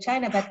already in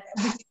China, but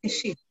with the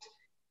shift,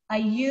 are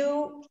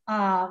you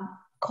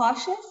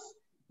cautious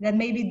that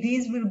maybe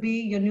these will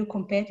be your new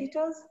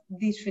competitors,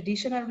 these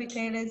traditional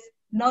retailers,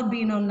 not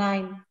being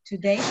online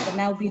today, but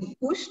now being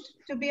pushed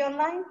to be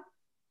online?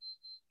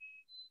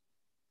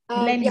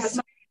 Yes.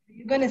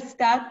 You're going to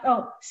start?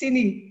 Oh,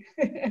 Sini.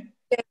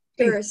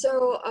 Sure.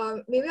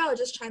 So maybe I'll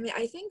just chime in.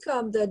 I think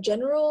the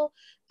general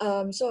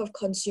sort of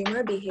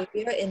consumer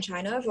behavior in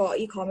China for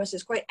e-commerce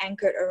is quite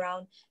anchored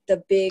around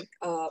the big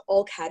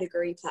all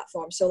category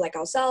platforms. So like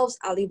ourselves,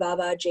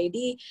 Alibaba,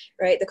 JD,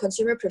 right? The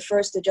consumer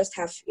prefers to just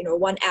have, you know,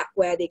 one app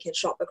where they can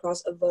shop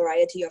across a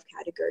variety of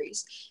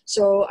categories.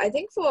 So I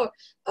think for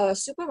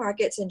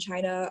supermarkets in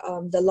China,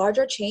 the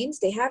larger chains,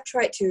 they have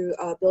tried to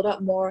build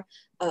up more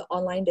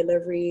online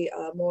delivery,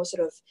 more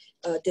sort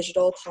of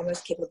digital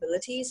commerce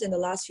capabilities in the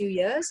last few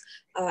years.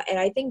 And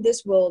I think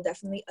this will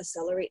definitely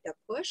accelerate the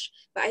push.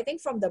 But I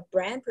think from the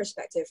brand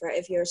perspective, right,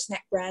 if you're a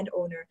snack brand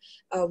owner,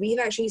 we've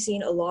actually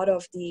seen a lot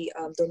of the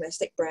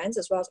domestic brands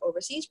as well as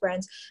overseas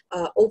brands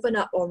open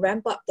up or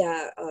ramp up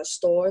their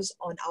stores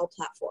on our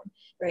platform,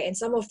 right? And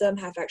some of them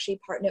have actually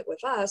partnered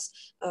with us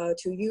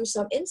to use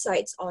some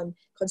insights on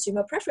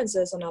consumer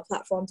preferences on our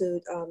platform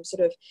to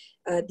sort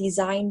of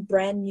design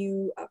brand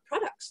new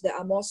products that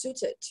are more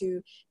suited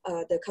to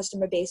the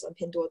customer base on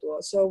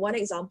Pinduoduo. So one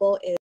example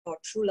is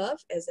True Love,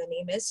 as the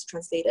name is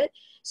translated.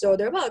 So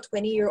they're about a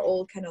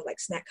 20-year-old kind of like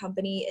snack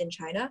company in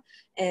China,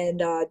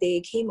 and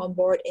they came on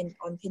board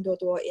on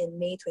Pinduoduo in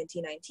May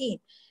 2019.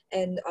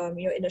 And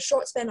in a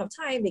short span of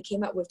time, they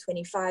came up with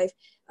 25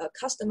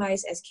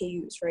 customized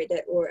SKUs, right,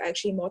 that were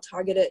actually more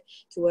targeted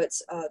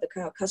towards the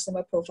kind of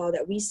customer profile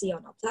that we see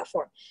on our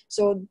platform.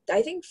 So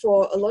I think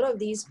for a lot of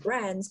these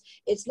brands,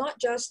 it's not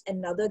just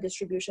another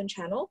distribution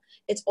channel,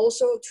 it's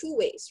also two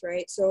ways,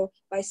 right? So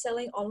by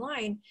selling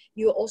online,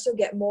 you also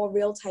get more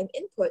real-time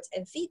inputs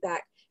and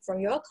feedback from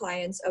your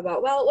clients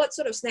about, well, what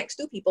sort of snacks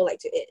do people like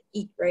to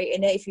eat, right?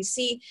 And then if you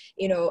see,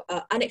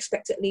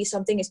 unexpectedly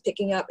something is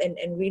picking up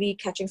and really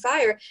catching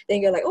fire,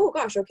 then you're like, oh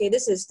gosh, okay,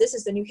 this is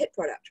the new hit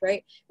product,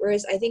 right?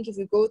 Whereas I think if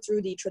you go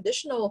through the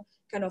traditional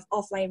kind of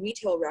offline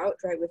retail route,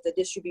 right, with the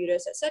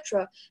distributors,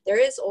 etc., there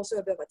is also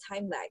a bit of a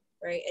time lag,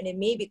 right? And it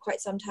may be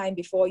quite some time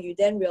before you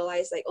then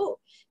realize like, oh,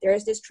 there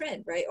is this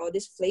trend, right? Or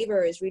this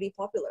flavor is really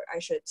popular. I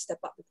should step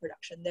up the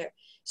production there.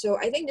 So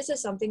I think this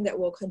is something that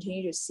we'll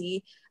continue to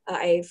see.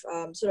 I've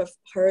sort of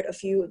heard a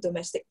few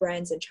domestic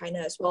brands in China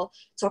as well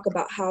talk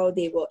about how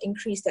they will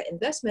increase their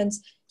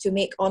investments to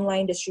make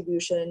online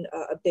distribution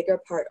a bigger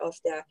part of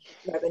their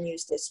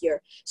revenues this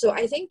year. So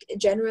I think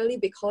generally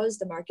because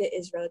the market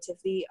is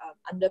relatively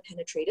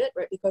underpenetrated,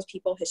 right, because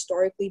people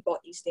historically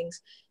bought these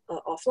things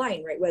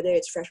offline, right, whether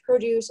it's fresh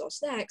produce or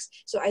snacks.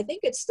 So I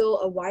think it's still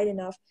a wide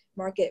enough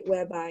market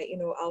whereby,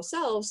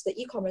 ourselves, the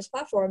e-commerce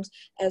platforms,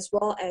 as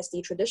well as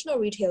the traditional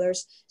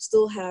retailers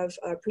still have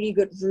a pretty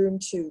good room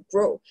to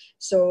grow.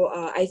 So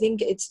I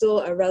think it's still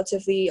a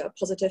relatively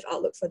positive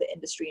outlook for the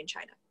industry in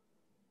China.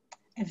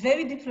 A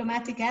very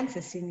diplomatic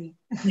answer, Sini.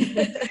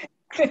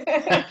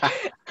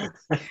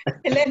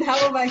 And then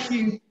how about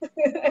you?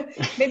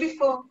 Maybe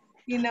for,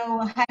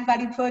 high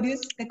value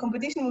produce, the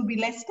competition will be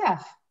less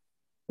tough.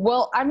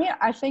 Well, I mean,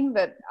 I think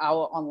that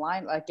our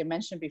online, like I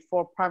mentioned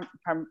before,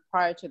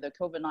 prior to the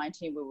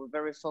COVID-19, we were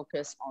very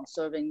focused on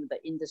serving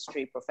the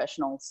industry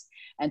professionals.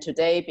 And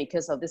today,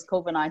 because of this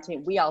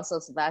COVID-19, we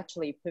ourselves have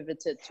actually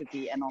pivoted to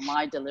be an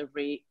online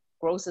delivery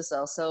grocers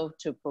ourselves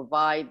to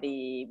provide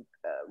the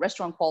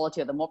restaurant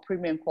quality or the more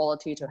premium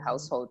quality to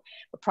household.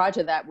 But prior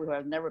to that, we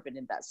have never been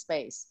in that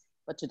space.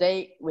 But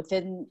today,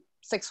 within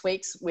 6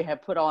 weeks, we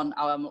have put on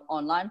our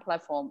online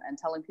platform and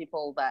telling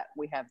people that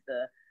we have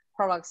the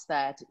products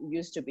that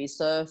used to be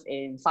served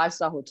in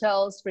 5-star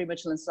hotels, 3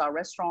 Michelin star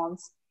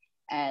restaurants.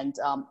 And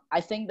I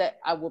think that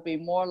I will be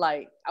more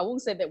like, I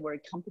won't say that we're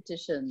in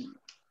competition,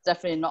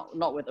 definitely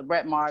not with the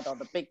Red Mart or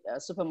the big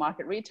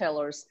supermarket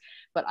retailers,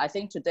 but I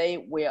think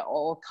today we are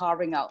all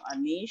carving out a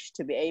niche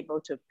to be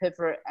able to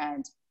pivot.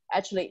 And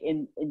actually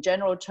in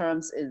general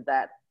terms is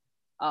that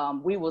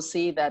we will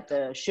see that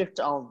the shift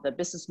of the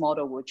business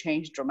model will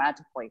change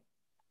dramatically.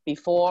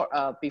 Before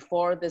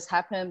this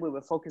happened, we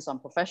were focused on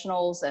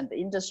professionals and the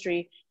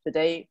industry.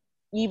 Today,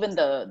 even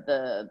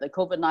the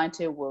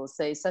COVID-19 will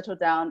say settle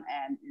down,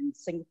 and in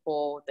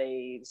Singapore,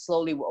 they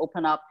slowly will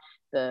open up.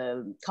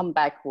 The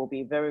comeback will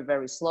be very,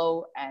 very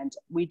slow. And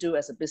we do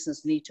as a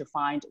business need to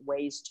find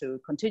ways to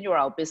continue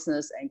our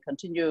business and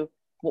continue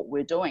what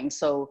we're doing.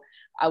 So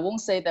I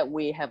won't say that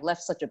we have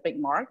left such a big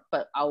mark,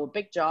 but our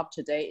big job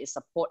today is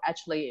support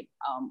actually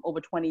over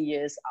 20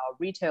 years, our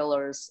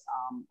retailers,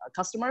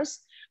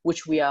 customers,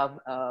 which we are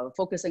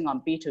focusing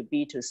on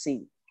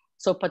B2B2C.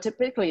 So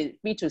particularly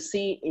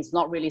B2C is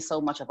not really so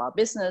much about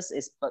business,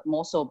 but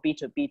more so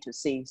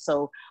B2B2C.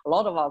 So a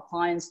lot of our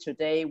clients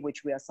today,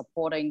 which we are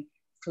supporting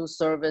through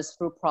service,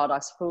 through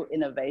products, through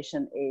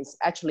innovation, is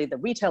actually the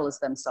retailers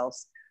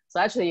themselves. So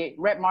actually,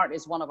 Red Mart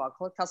is one of our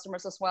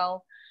customers as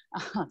well.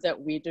 That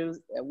we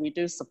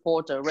do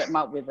support Red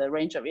Mart with a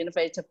range of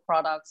innovative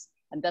products,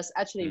 and that's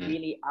actually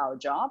really our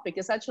job.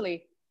 Because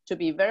actually, to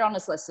be very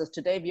honest,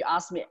 today, if you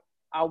ask me,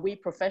 are we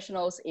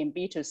professionals in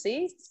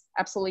B2C?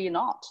 Absolutely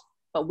not.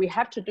 But we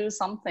have to do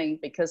something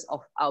because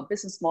of our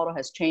business model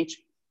has changed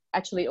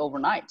actually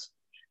overnight.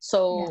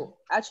 So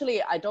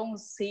actually, I don't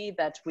see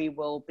that we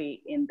will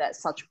be in that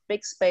such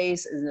big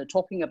space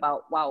talking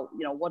about, wow,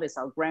 what is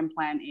our grand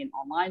plan in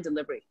online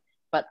delivery?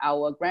 But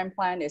our grand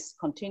plan is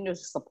continue to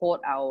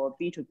support our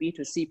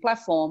B2B2C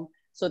platform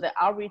so that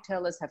our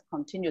retailers have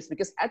continuous,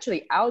 because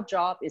actually our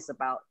job is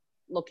about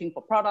looking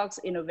for products,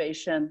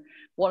 innovation,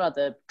 what are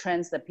the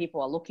trends that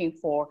people are looking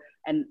for.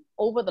 And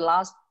over the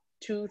last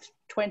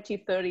 20,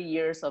 30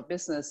 years of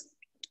business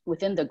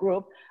within the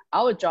group,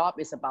 our job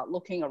is about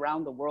looking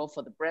around the world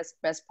for the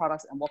best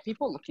products and what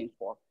people are looking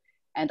for.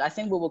 And I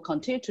think we will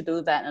continue to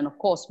do that. And of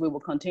course, we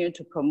will continue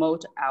to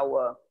promote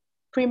our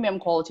premium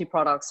quality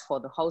products for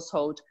the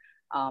household.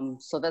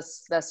 So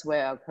that's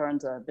where our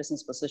current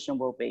business position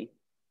will be.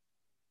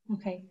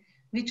 Okay,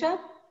 Richard?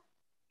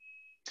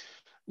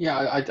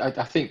 Yeah,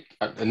 I think,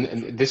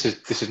 and this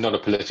is not a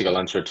political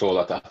answer at all.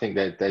 I think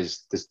that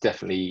there's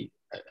definitely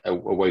a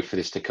way for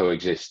this to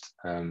coexist.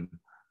 And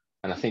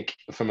I think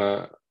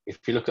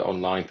if you look at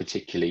online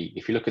particularly,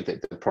 if you look at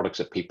the products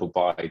that people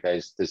buy,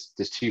 there's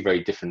two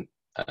very different,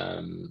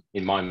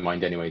 in my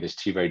mind anyway, there's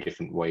two very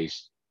different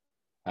ways.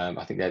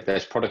 I think that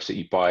there's products that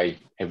you buy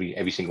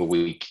every single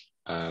week.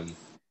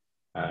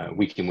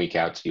 Week in, week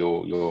out,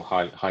 your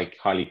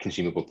highly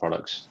consumable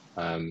products,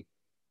 and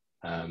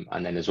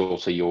then there's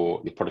also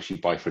the products you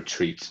buy for a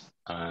treat,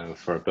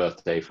 for a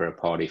birthday, for a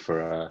party,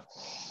 for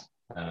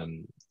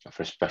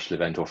for a special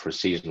event or for a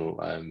seasonal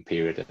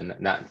period, and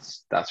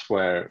that's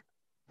where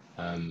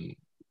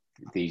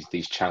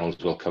these channels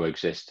will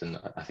coexist. And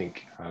I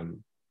think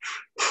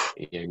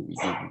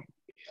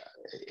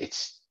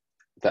it's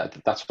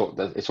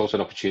also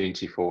an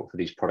opportunity for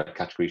these product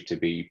categories to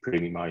be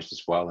premiumized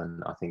as well.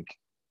 And I think,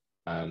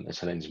 as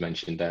Helene's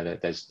mentioned there,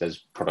 that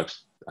there's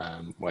products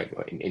where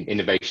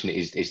innovation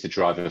is the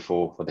driver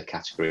for the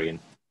category.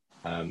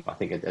 And I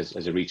think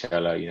as a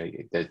retailer,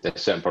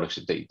 there's certain products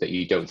that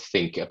you don't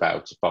think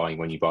about buying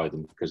when you buy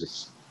them, because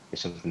it's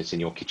something that's in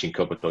your kitchen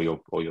cupboard or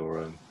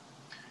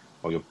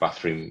your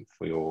bathroom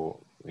for your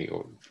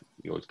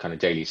kind of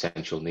daily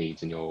essential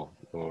needs and your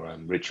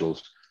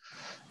rituals.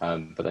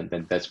 But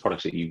then there's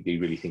products that you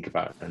really think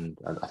about, and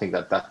I think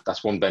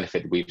that's one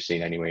benefit that we've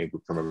seen anyway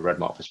from a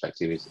Redmart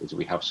perspective is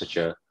we have such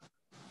an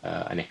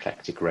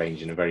eclectic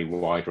range and a very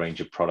wide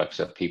range of products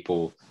that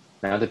people,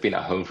 now they've been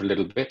at home for a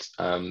little bit,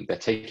 they're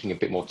taking a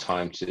bit more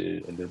time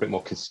and they're a bit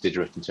more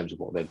considerate in terms of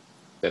what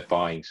they're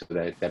buying. So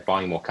they're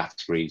buying more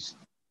categories.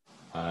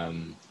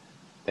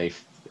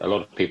 A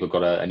lot of people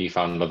got a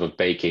newfound love of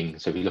baking.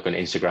 So if you look on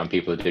Instagram,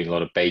 people are doing a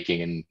lot of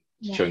baking and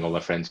showing all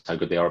their friends how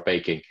good they are at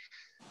baking.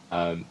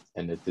 And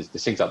there's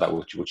things like that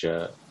which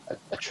are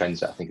trends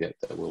that I think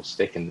that will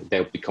stick, and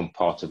they'll become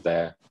part of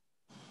their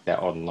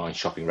online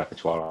shopping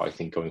repertoire, I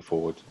think, going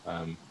forward.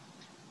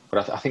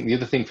 But I think the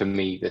other thing for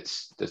me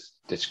that's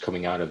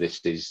coming out of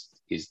this is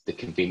the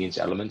convenience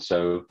element.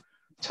 So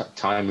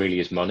time really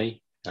is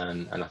money,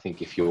 and I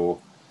think if you're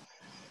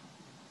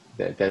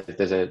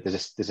there's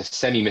a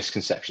semi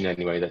misconception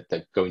anyway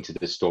that going to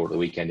the store at the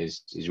weekend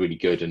is really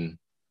good, and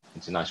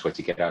it's a nice way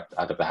to get out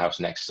of the house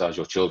and exercise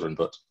your children.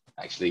 But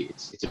actually,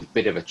 it's a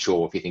bit of a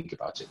chore if you think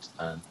about it.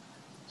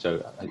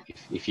 So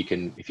if you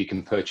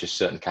can purchase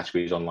certain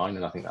categories online,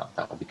 and I think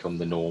that will become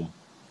the norm.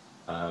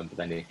 But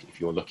then if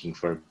you're looking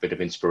for a bit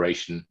of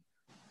inspiration,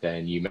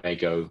 then you may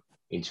go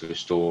into a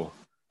store.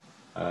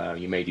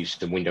 You may do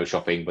some window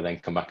shopping, but then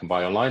come back and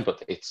buy online.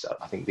 But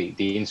I think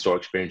the in-store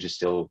experience is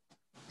still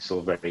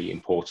very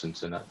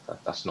important, and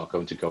that's not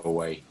going to go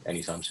away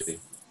anytime soon.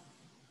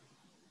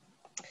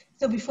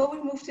 So before we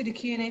move to the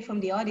Q&A from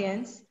the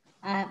audience,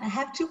 I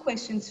have two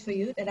questions for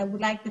you that I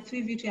would like the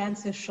three of you to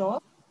answer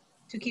short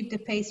to keep the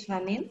pace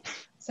running.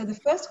 So the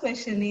first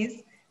question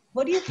is,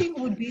 what do you think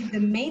would be the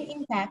main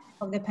impact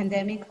of the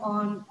pandemic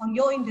on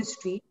your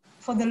industry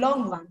for the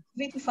long run,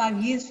 3 to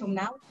 5 years from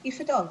now,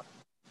 if at all?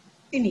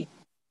 Sini.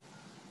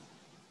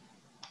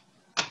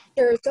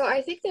 Sure. So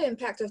I think the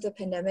impact of the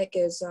pandemic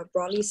is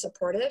broadly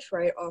supportive,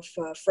 right, of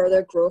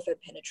further growth and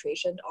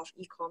penetration of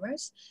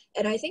e-commerce.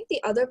 And I think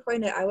the other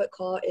point that I would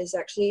call is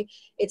actually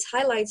it's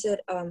highlighted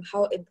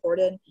how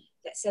important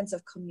that sense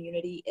of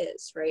community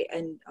is, right,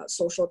 and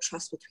social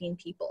trust between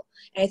people.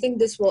 And I think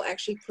this will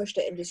actually push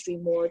the industry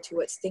more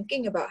towards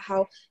thinking about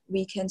how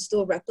we can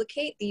still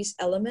replicate these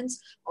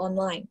elements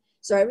online.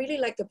 So I really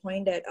like the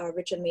point that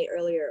Richard made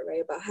earlier,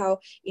 right, about how,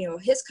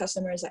 his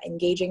customers are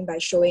engaging by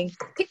showing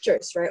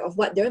pictures, right, of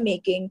what they're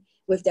making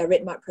with their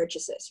Redmart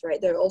purchases, right?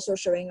 They're also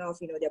showing off,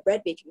 their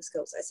bread baking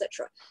skills,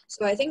 etc.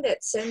 So I think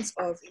that sense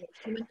of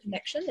human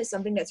connection is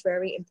something that's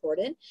very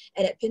important.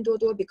 And at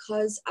Pinduoduo,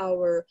 because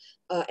our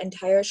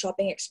entire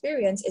shopping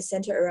experience is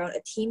centered around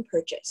a team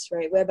purchase,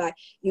 right, whereby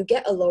you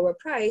get a lower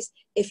price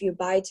if you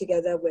buy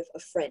together with a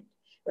friend.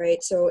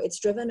 Right, so it's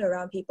driven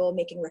around people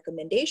making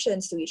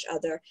recommendations to each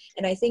other.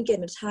 And I think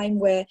in a time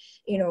where,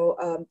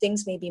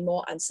 things may be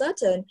more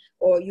uncertain,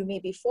 or you may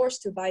be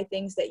forced to buy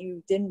things that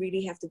you didn't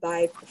really have to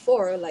buy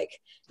before, like,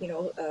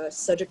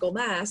 surgical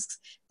masks,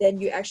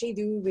 then you actually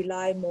do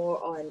rely more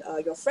on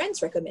your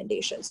friends'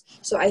 recommendations.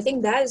 So I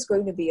think that is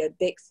going to be a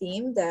big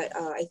theme that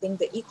I think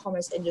the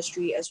e-commerce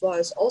industry, as well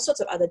as all sorts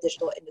of other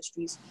digital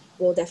industries,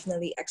 will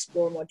definitely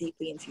explore more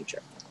deeply in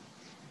future.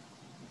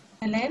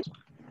 Helene?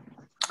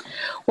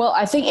 Well,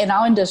 I think in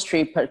our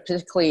industry,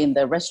 particularly in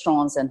the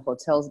restaurants and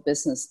hotels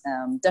business,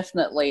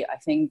 definitely I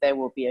think there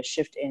will be a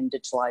shift in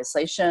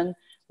digitalization,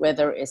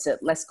 whether it's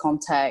less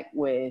contact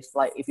with,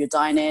 like if you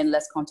dine in,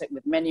 less contact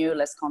with menu,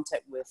 less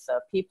contact with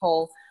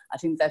people. I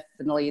think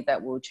definitely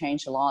that will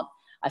change a lot.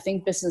 I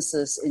think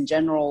businesses in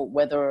general,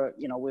 whether,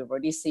 we've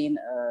already seen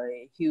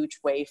a huge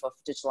wave of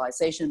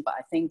digitalization, but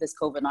I think this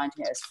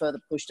COVID-19 has further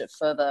pushed it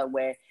further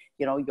where,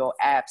 your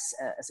apps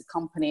as a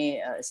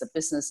company, as a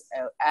business,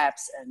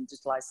 apps and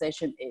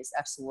digitalization is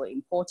absolutely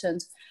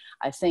important.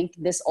 I think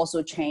this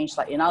also changed,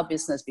 like in our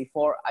business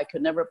before, I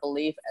could never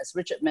believe, as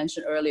Richard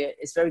mentioned earlier,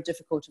 it's very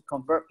difficult to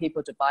convert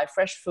people to buy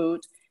fresh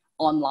food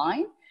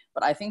online.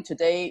 But I think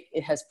today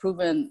it has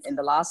proven in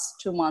the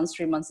last 2 months,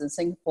 3 months in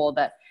Singapore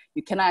that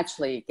you can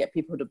actually get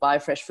people to buy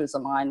fresh foods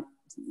online.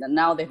 And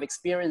now they've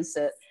experienced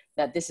it,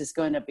 that this is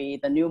going to be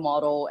the new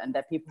model and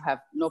that people have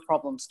no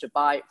problems to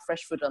buy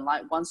fresh food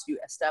online once you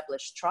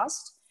establish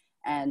trust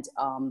and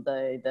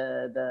the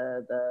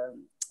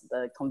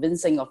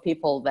convincing of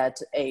people that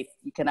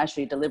you can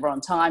actually deliver on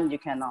time, you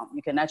can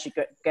actually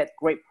get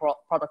great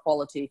product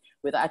quality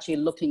without actually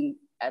looking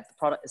at the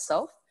product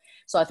itself.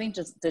 So I think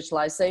just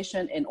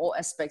digitalization in all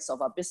aspects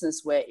of our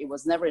business where it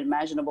was never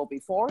imaginable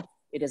before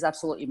it is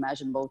absolutely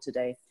imaginable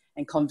today.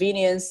 And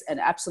convenience, and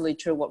absolutely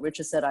true what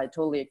Richard said, I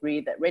totally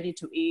agree that ready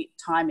to eat,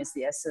 time is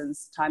the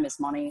essence, time is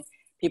money.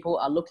 People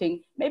are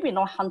looking, maybe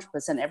not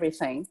 100%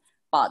 everything,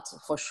 but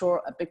for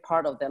sure a big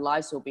part of their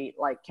lives will be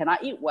like, can I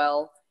eat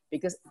well?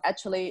 Because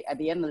actually at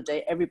the end of the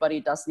day,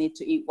 everybody does need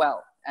to eat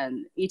well.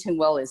 And eating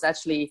well is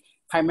actually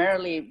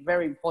primarily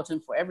very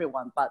important for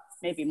everyone, but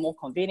maybe more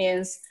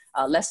convenience,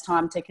 less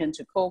time taken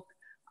to cook,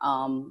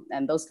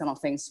 and those kind of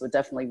things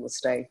will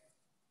stay.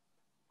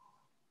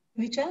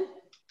 Richard?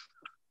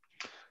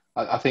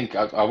 I think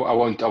I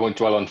won't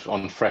dwell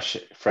on fresh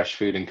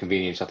food and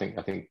convenience. I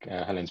think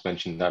Helen's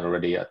mentioned that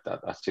already. I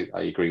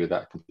agree with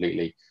that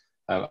completely.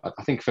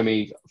 I think for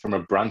me, from a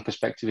brand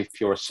perspective,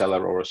 if you're a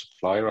seller or a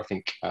supplier, I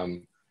think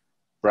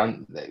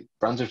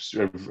brands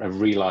have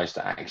realised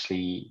that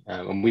actually,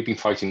 and we've been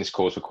fighting this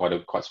cause for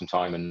quite some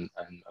time, and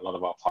a lot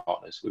of our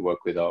partners we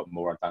work with are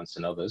more advanced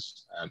than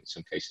others in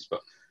some cases.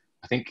 But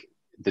I think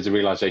there's a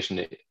realisation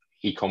that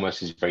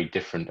e-commerce is very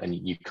different, and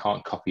you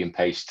can't copy and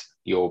paste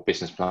your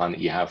business plan that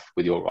you have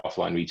with your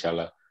offline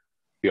retailer,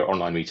 your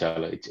online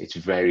retailer. It's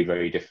very,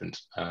 very different.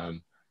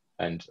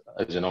 And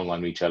as an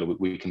online retailer,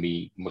 we can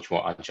be much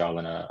more agile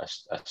than a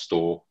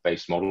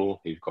store-based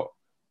model. You've got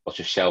lots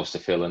of shelves to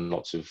fill and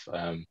lots of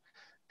kind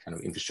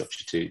of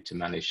infrastructure to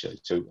manage.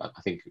 So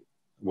I think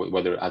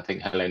I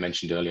think Helen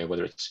mentioned earlier,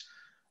 whether it's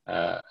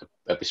a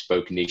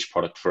bespoke niche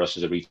product for us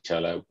as a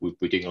retailer,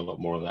 we're doing a lot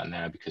more of that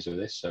now because of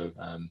this. So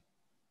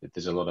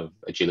there's a lot of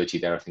agility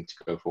there, I think,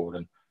 to go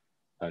forward.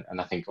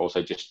 And I think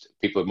also just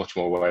people are much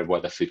more aware of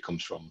where their food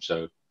comes from.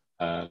 So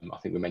I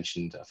think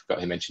I forgot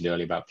who mentioned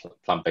earlier about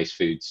plant-based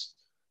foods,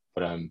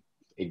 but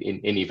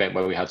in the event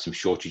where we had some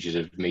shortages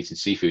of meat and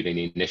seafood in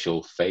the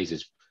initial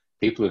phases,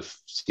 people have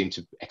seemed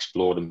to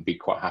explore and be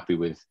quite happy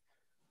with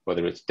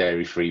whether it's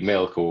dairy-free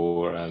milk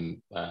or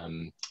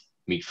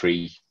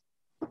meat-free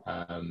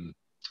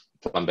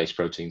plant-based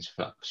proteins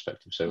from that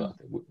perspective. So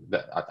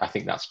I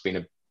think that's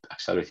been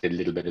accelerated a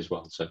little bit as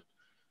well. So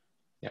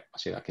yeah, I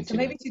see that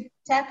continue. So maybe to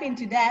tap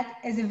into that,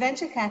 as a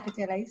venture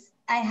capitalist,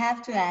 I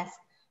have to ask,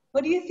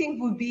 what do you think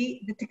would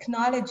be the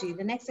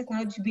next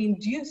technology to be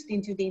induced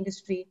into the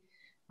industry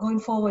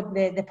going forward,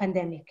 the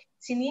pandemic?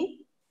 Sini?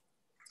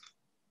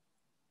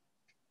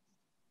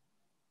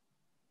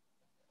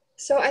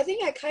 So I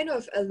think I kind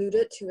of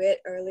alluded to it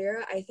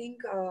earlier. I think,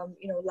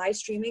 live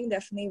streaming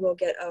definitely will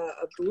get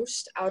a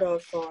boost out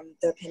of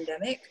the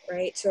pandemic,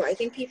 right? So I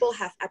think people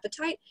have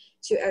appetite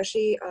to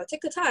actually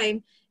take the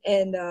time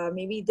and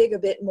maybe dig a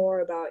bit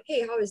more about,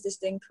 hey, how is this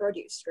thing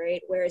produced,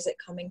 right? Where is it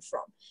coming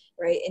from,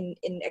 right? In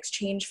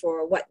exchange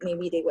for what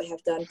maybe they would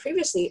have done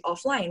previously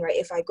offline, right?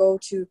 If I go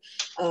to,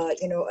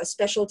 a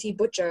specialty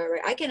butcher,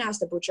 right? I can ask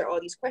the butcher all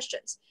these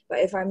questions. But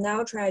if I'm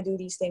now trying to do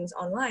these things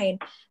online,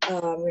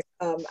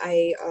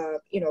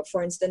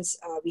 for instance,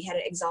 we had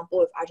an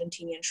example of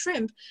Argentinian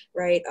shrimp,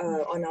 right,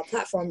 on our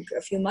platform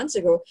a few months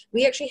ago.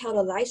 We actually held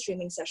a live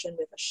streaming session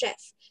with a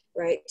chef,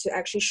 right, to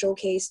actually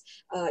showcase,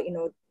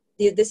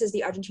 this is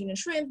the Argentinian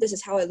shrimp. This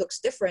is how it looks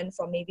different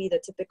from maybe the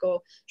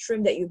typical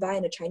shrimp that you buy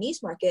in the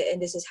Chinese market,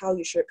 and this is how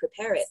you should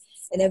prepare it.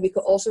 And then we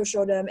could also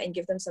show them and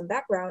give them some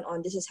background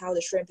on this is how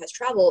the shrimp has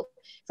traveled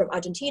from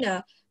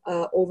Argentina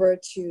over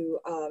to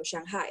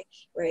Shanghai,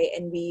 right?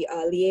 And we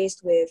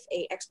liaised with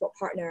a export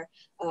partner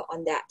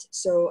on that.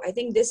 So I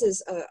think this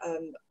is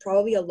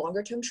probably a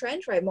longer term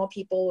trend, right? More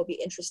people will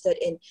be interested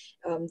in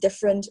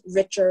different,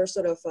 richer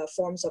sort of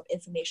forms of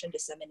information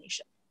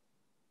dissemination.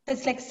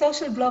 It's like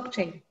social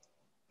blockchain,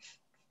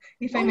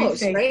 if I may almost,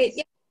 say. right?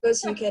 Yeah,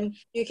 because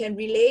you can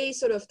relay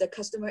sort of the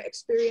customer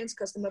experience,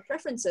 customer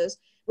preferences,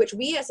 which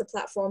we as a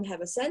platform have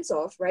a sense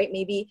of, right?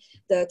 Maybe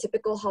the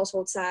typical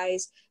household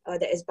size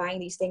that is buying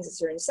these things a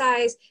certain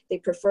size, they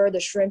prefer the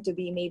shrimp to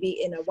be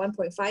maybe in a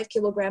 1.5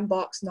 kilogram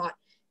box, not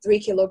 3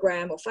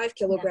 kilogram or 5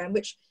 kilogram,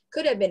 which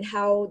could have been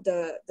how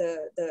the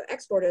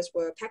exporters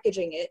were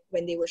packaging it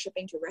when they were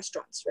shipping to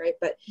restaurants, right?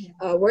 But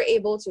we're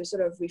able to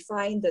sort of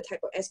refine the type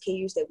of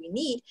SKUs that we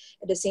need.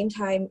 At the same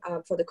time,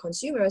 for the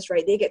consumers,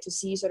 right, they get to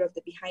see sort of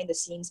the behind the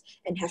scenes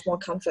and have more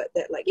comfort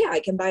that like, yeah, I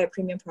can buy a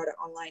premium product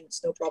online.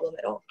 It's no problem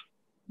at all.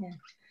 Yeah.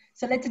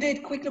 So let's do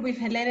it quickly with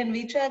Helen and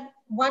Richard.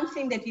 One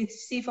thing that you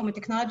see from a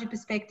technology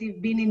perspective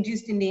being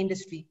induced in the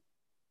industry.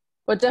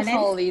 Well,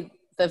 definitely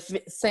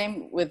the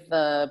same with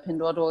the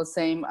Pinduoduo,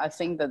 I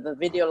think that the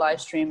video live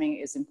streaming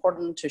is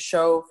important to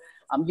show.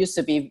 Used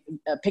to be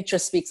a picture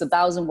speaks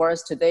 1,000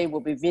 words. Today will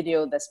be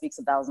video that speaks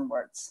 1,000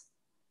 words.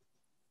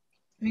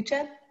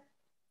 Richard?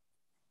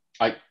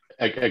 I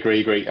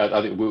agree.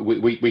 I think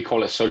we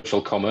call it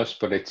social commerce,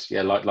 but it's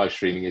live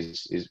streaming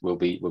will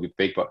be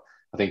big. But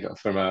I think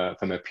from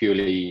a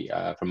purely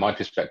from my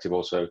perspective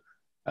also,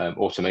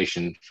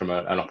 automation from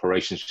an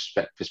operations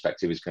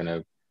perspective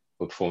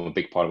will form a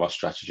big part of our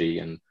strategy,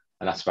 and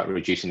that's about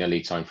reducing the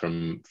lead time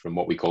from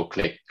what we call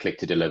click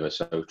to deliver.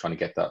 So trying to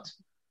get that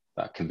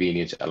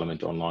convenience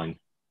element online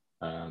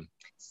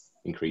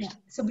increased. Yeah.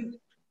 So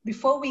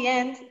before we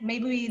end,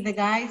 maybe the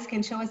guys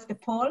can show us the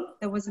poll.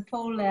 There was a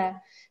poll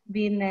there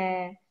we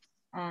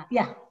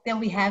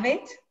have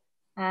it.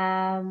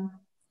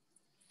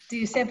 Do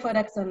you sell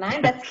products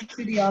online? That's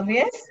pretty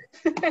obvious.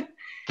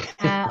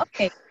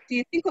 Okay. Do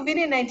you think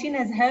COVID-19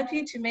 has helped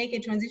you to make a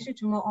transition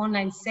to more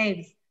online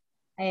sales?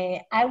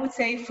 I would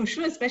say for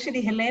sure,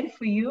 especially Helene,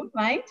 for you,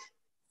 right?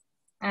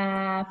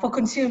 For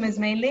consumers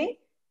mainly.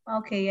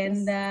 Okay,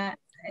 and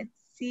let's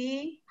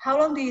see. How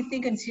long do you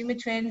think consumer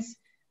trends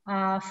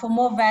for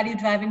more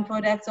value-driving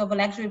products over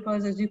luxury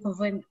products as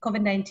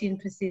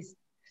COVID-19 persists?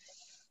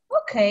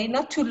 Okay,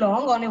 not too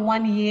long, only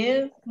 1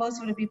 year.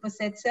 Most of the people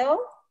said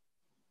so.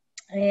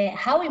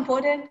 How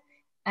important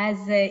has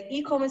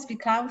e-commerce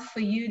become for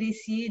you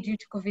this year due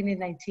to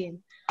COVID-19?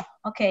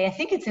 Okay, I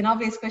think it's an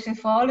obvious question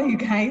for all of you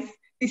guys.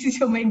 This is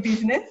your main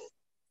business.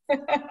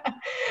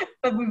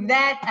 But with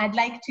that, I'd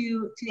like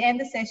to end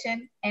the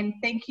session and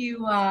thank you,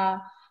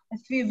 the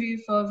three of you,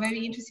 for a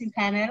very interesting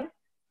panel.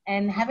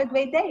 And have a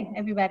great day,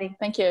 everybody.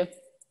 Thank you.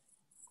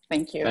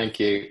 Thank you. Thank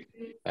you.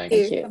 Thank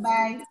you.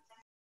 Bye-bye.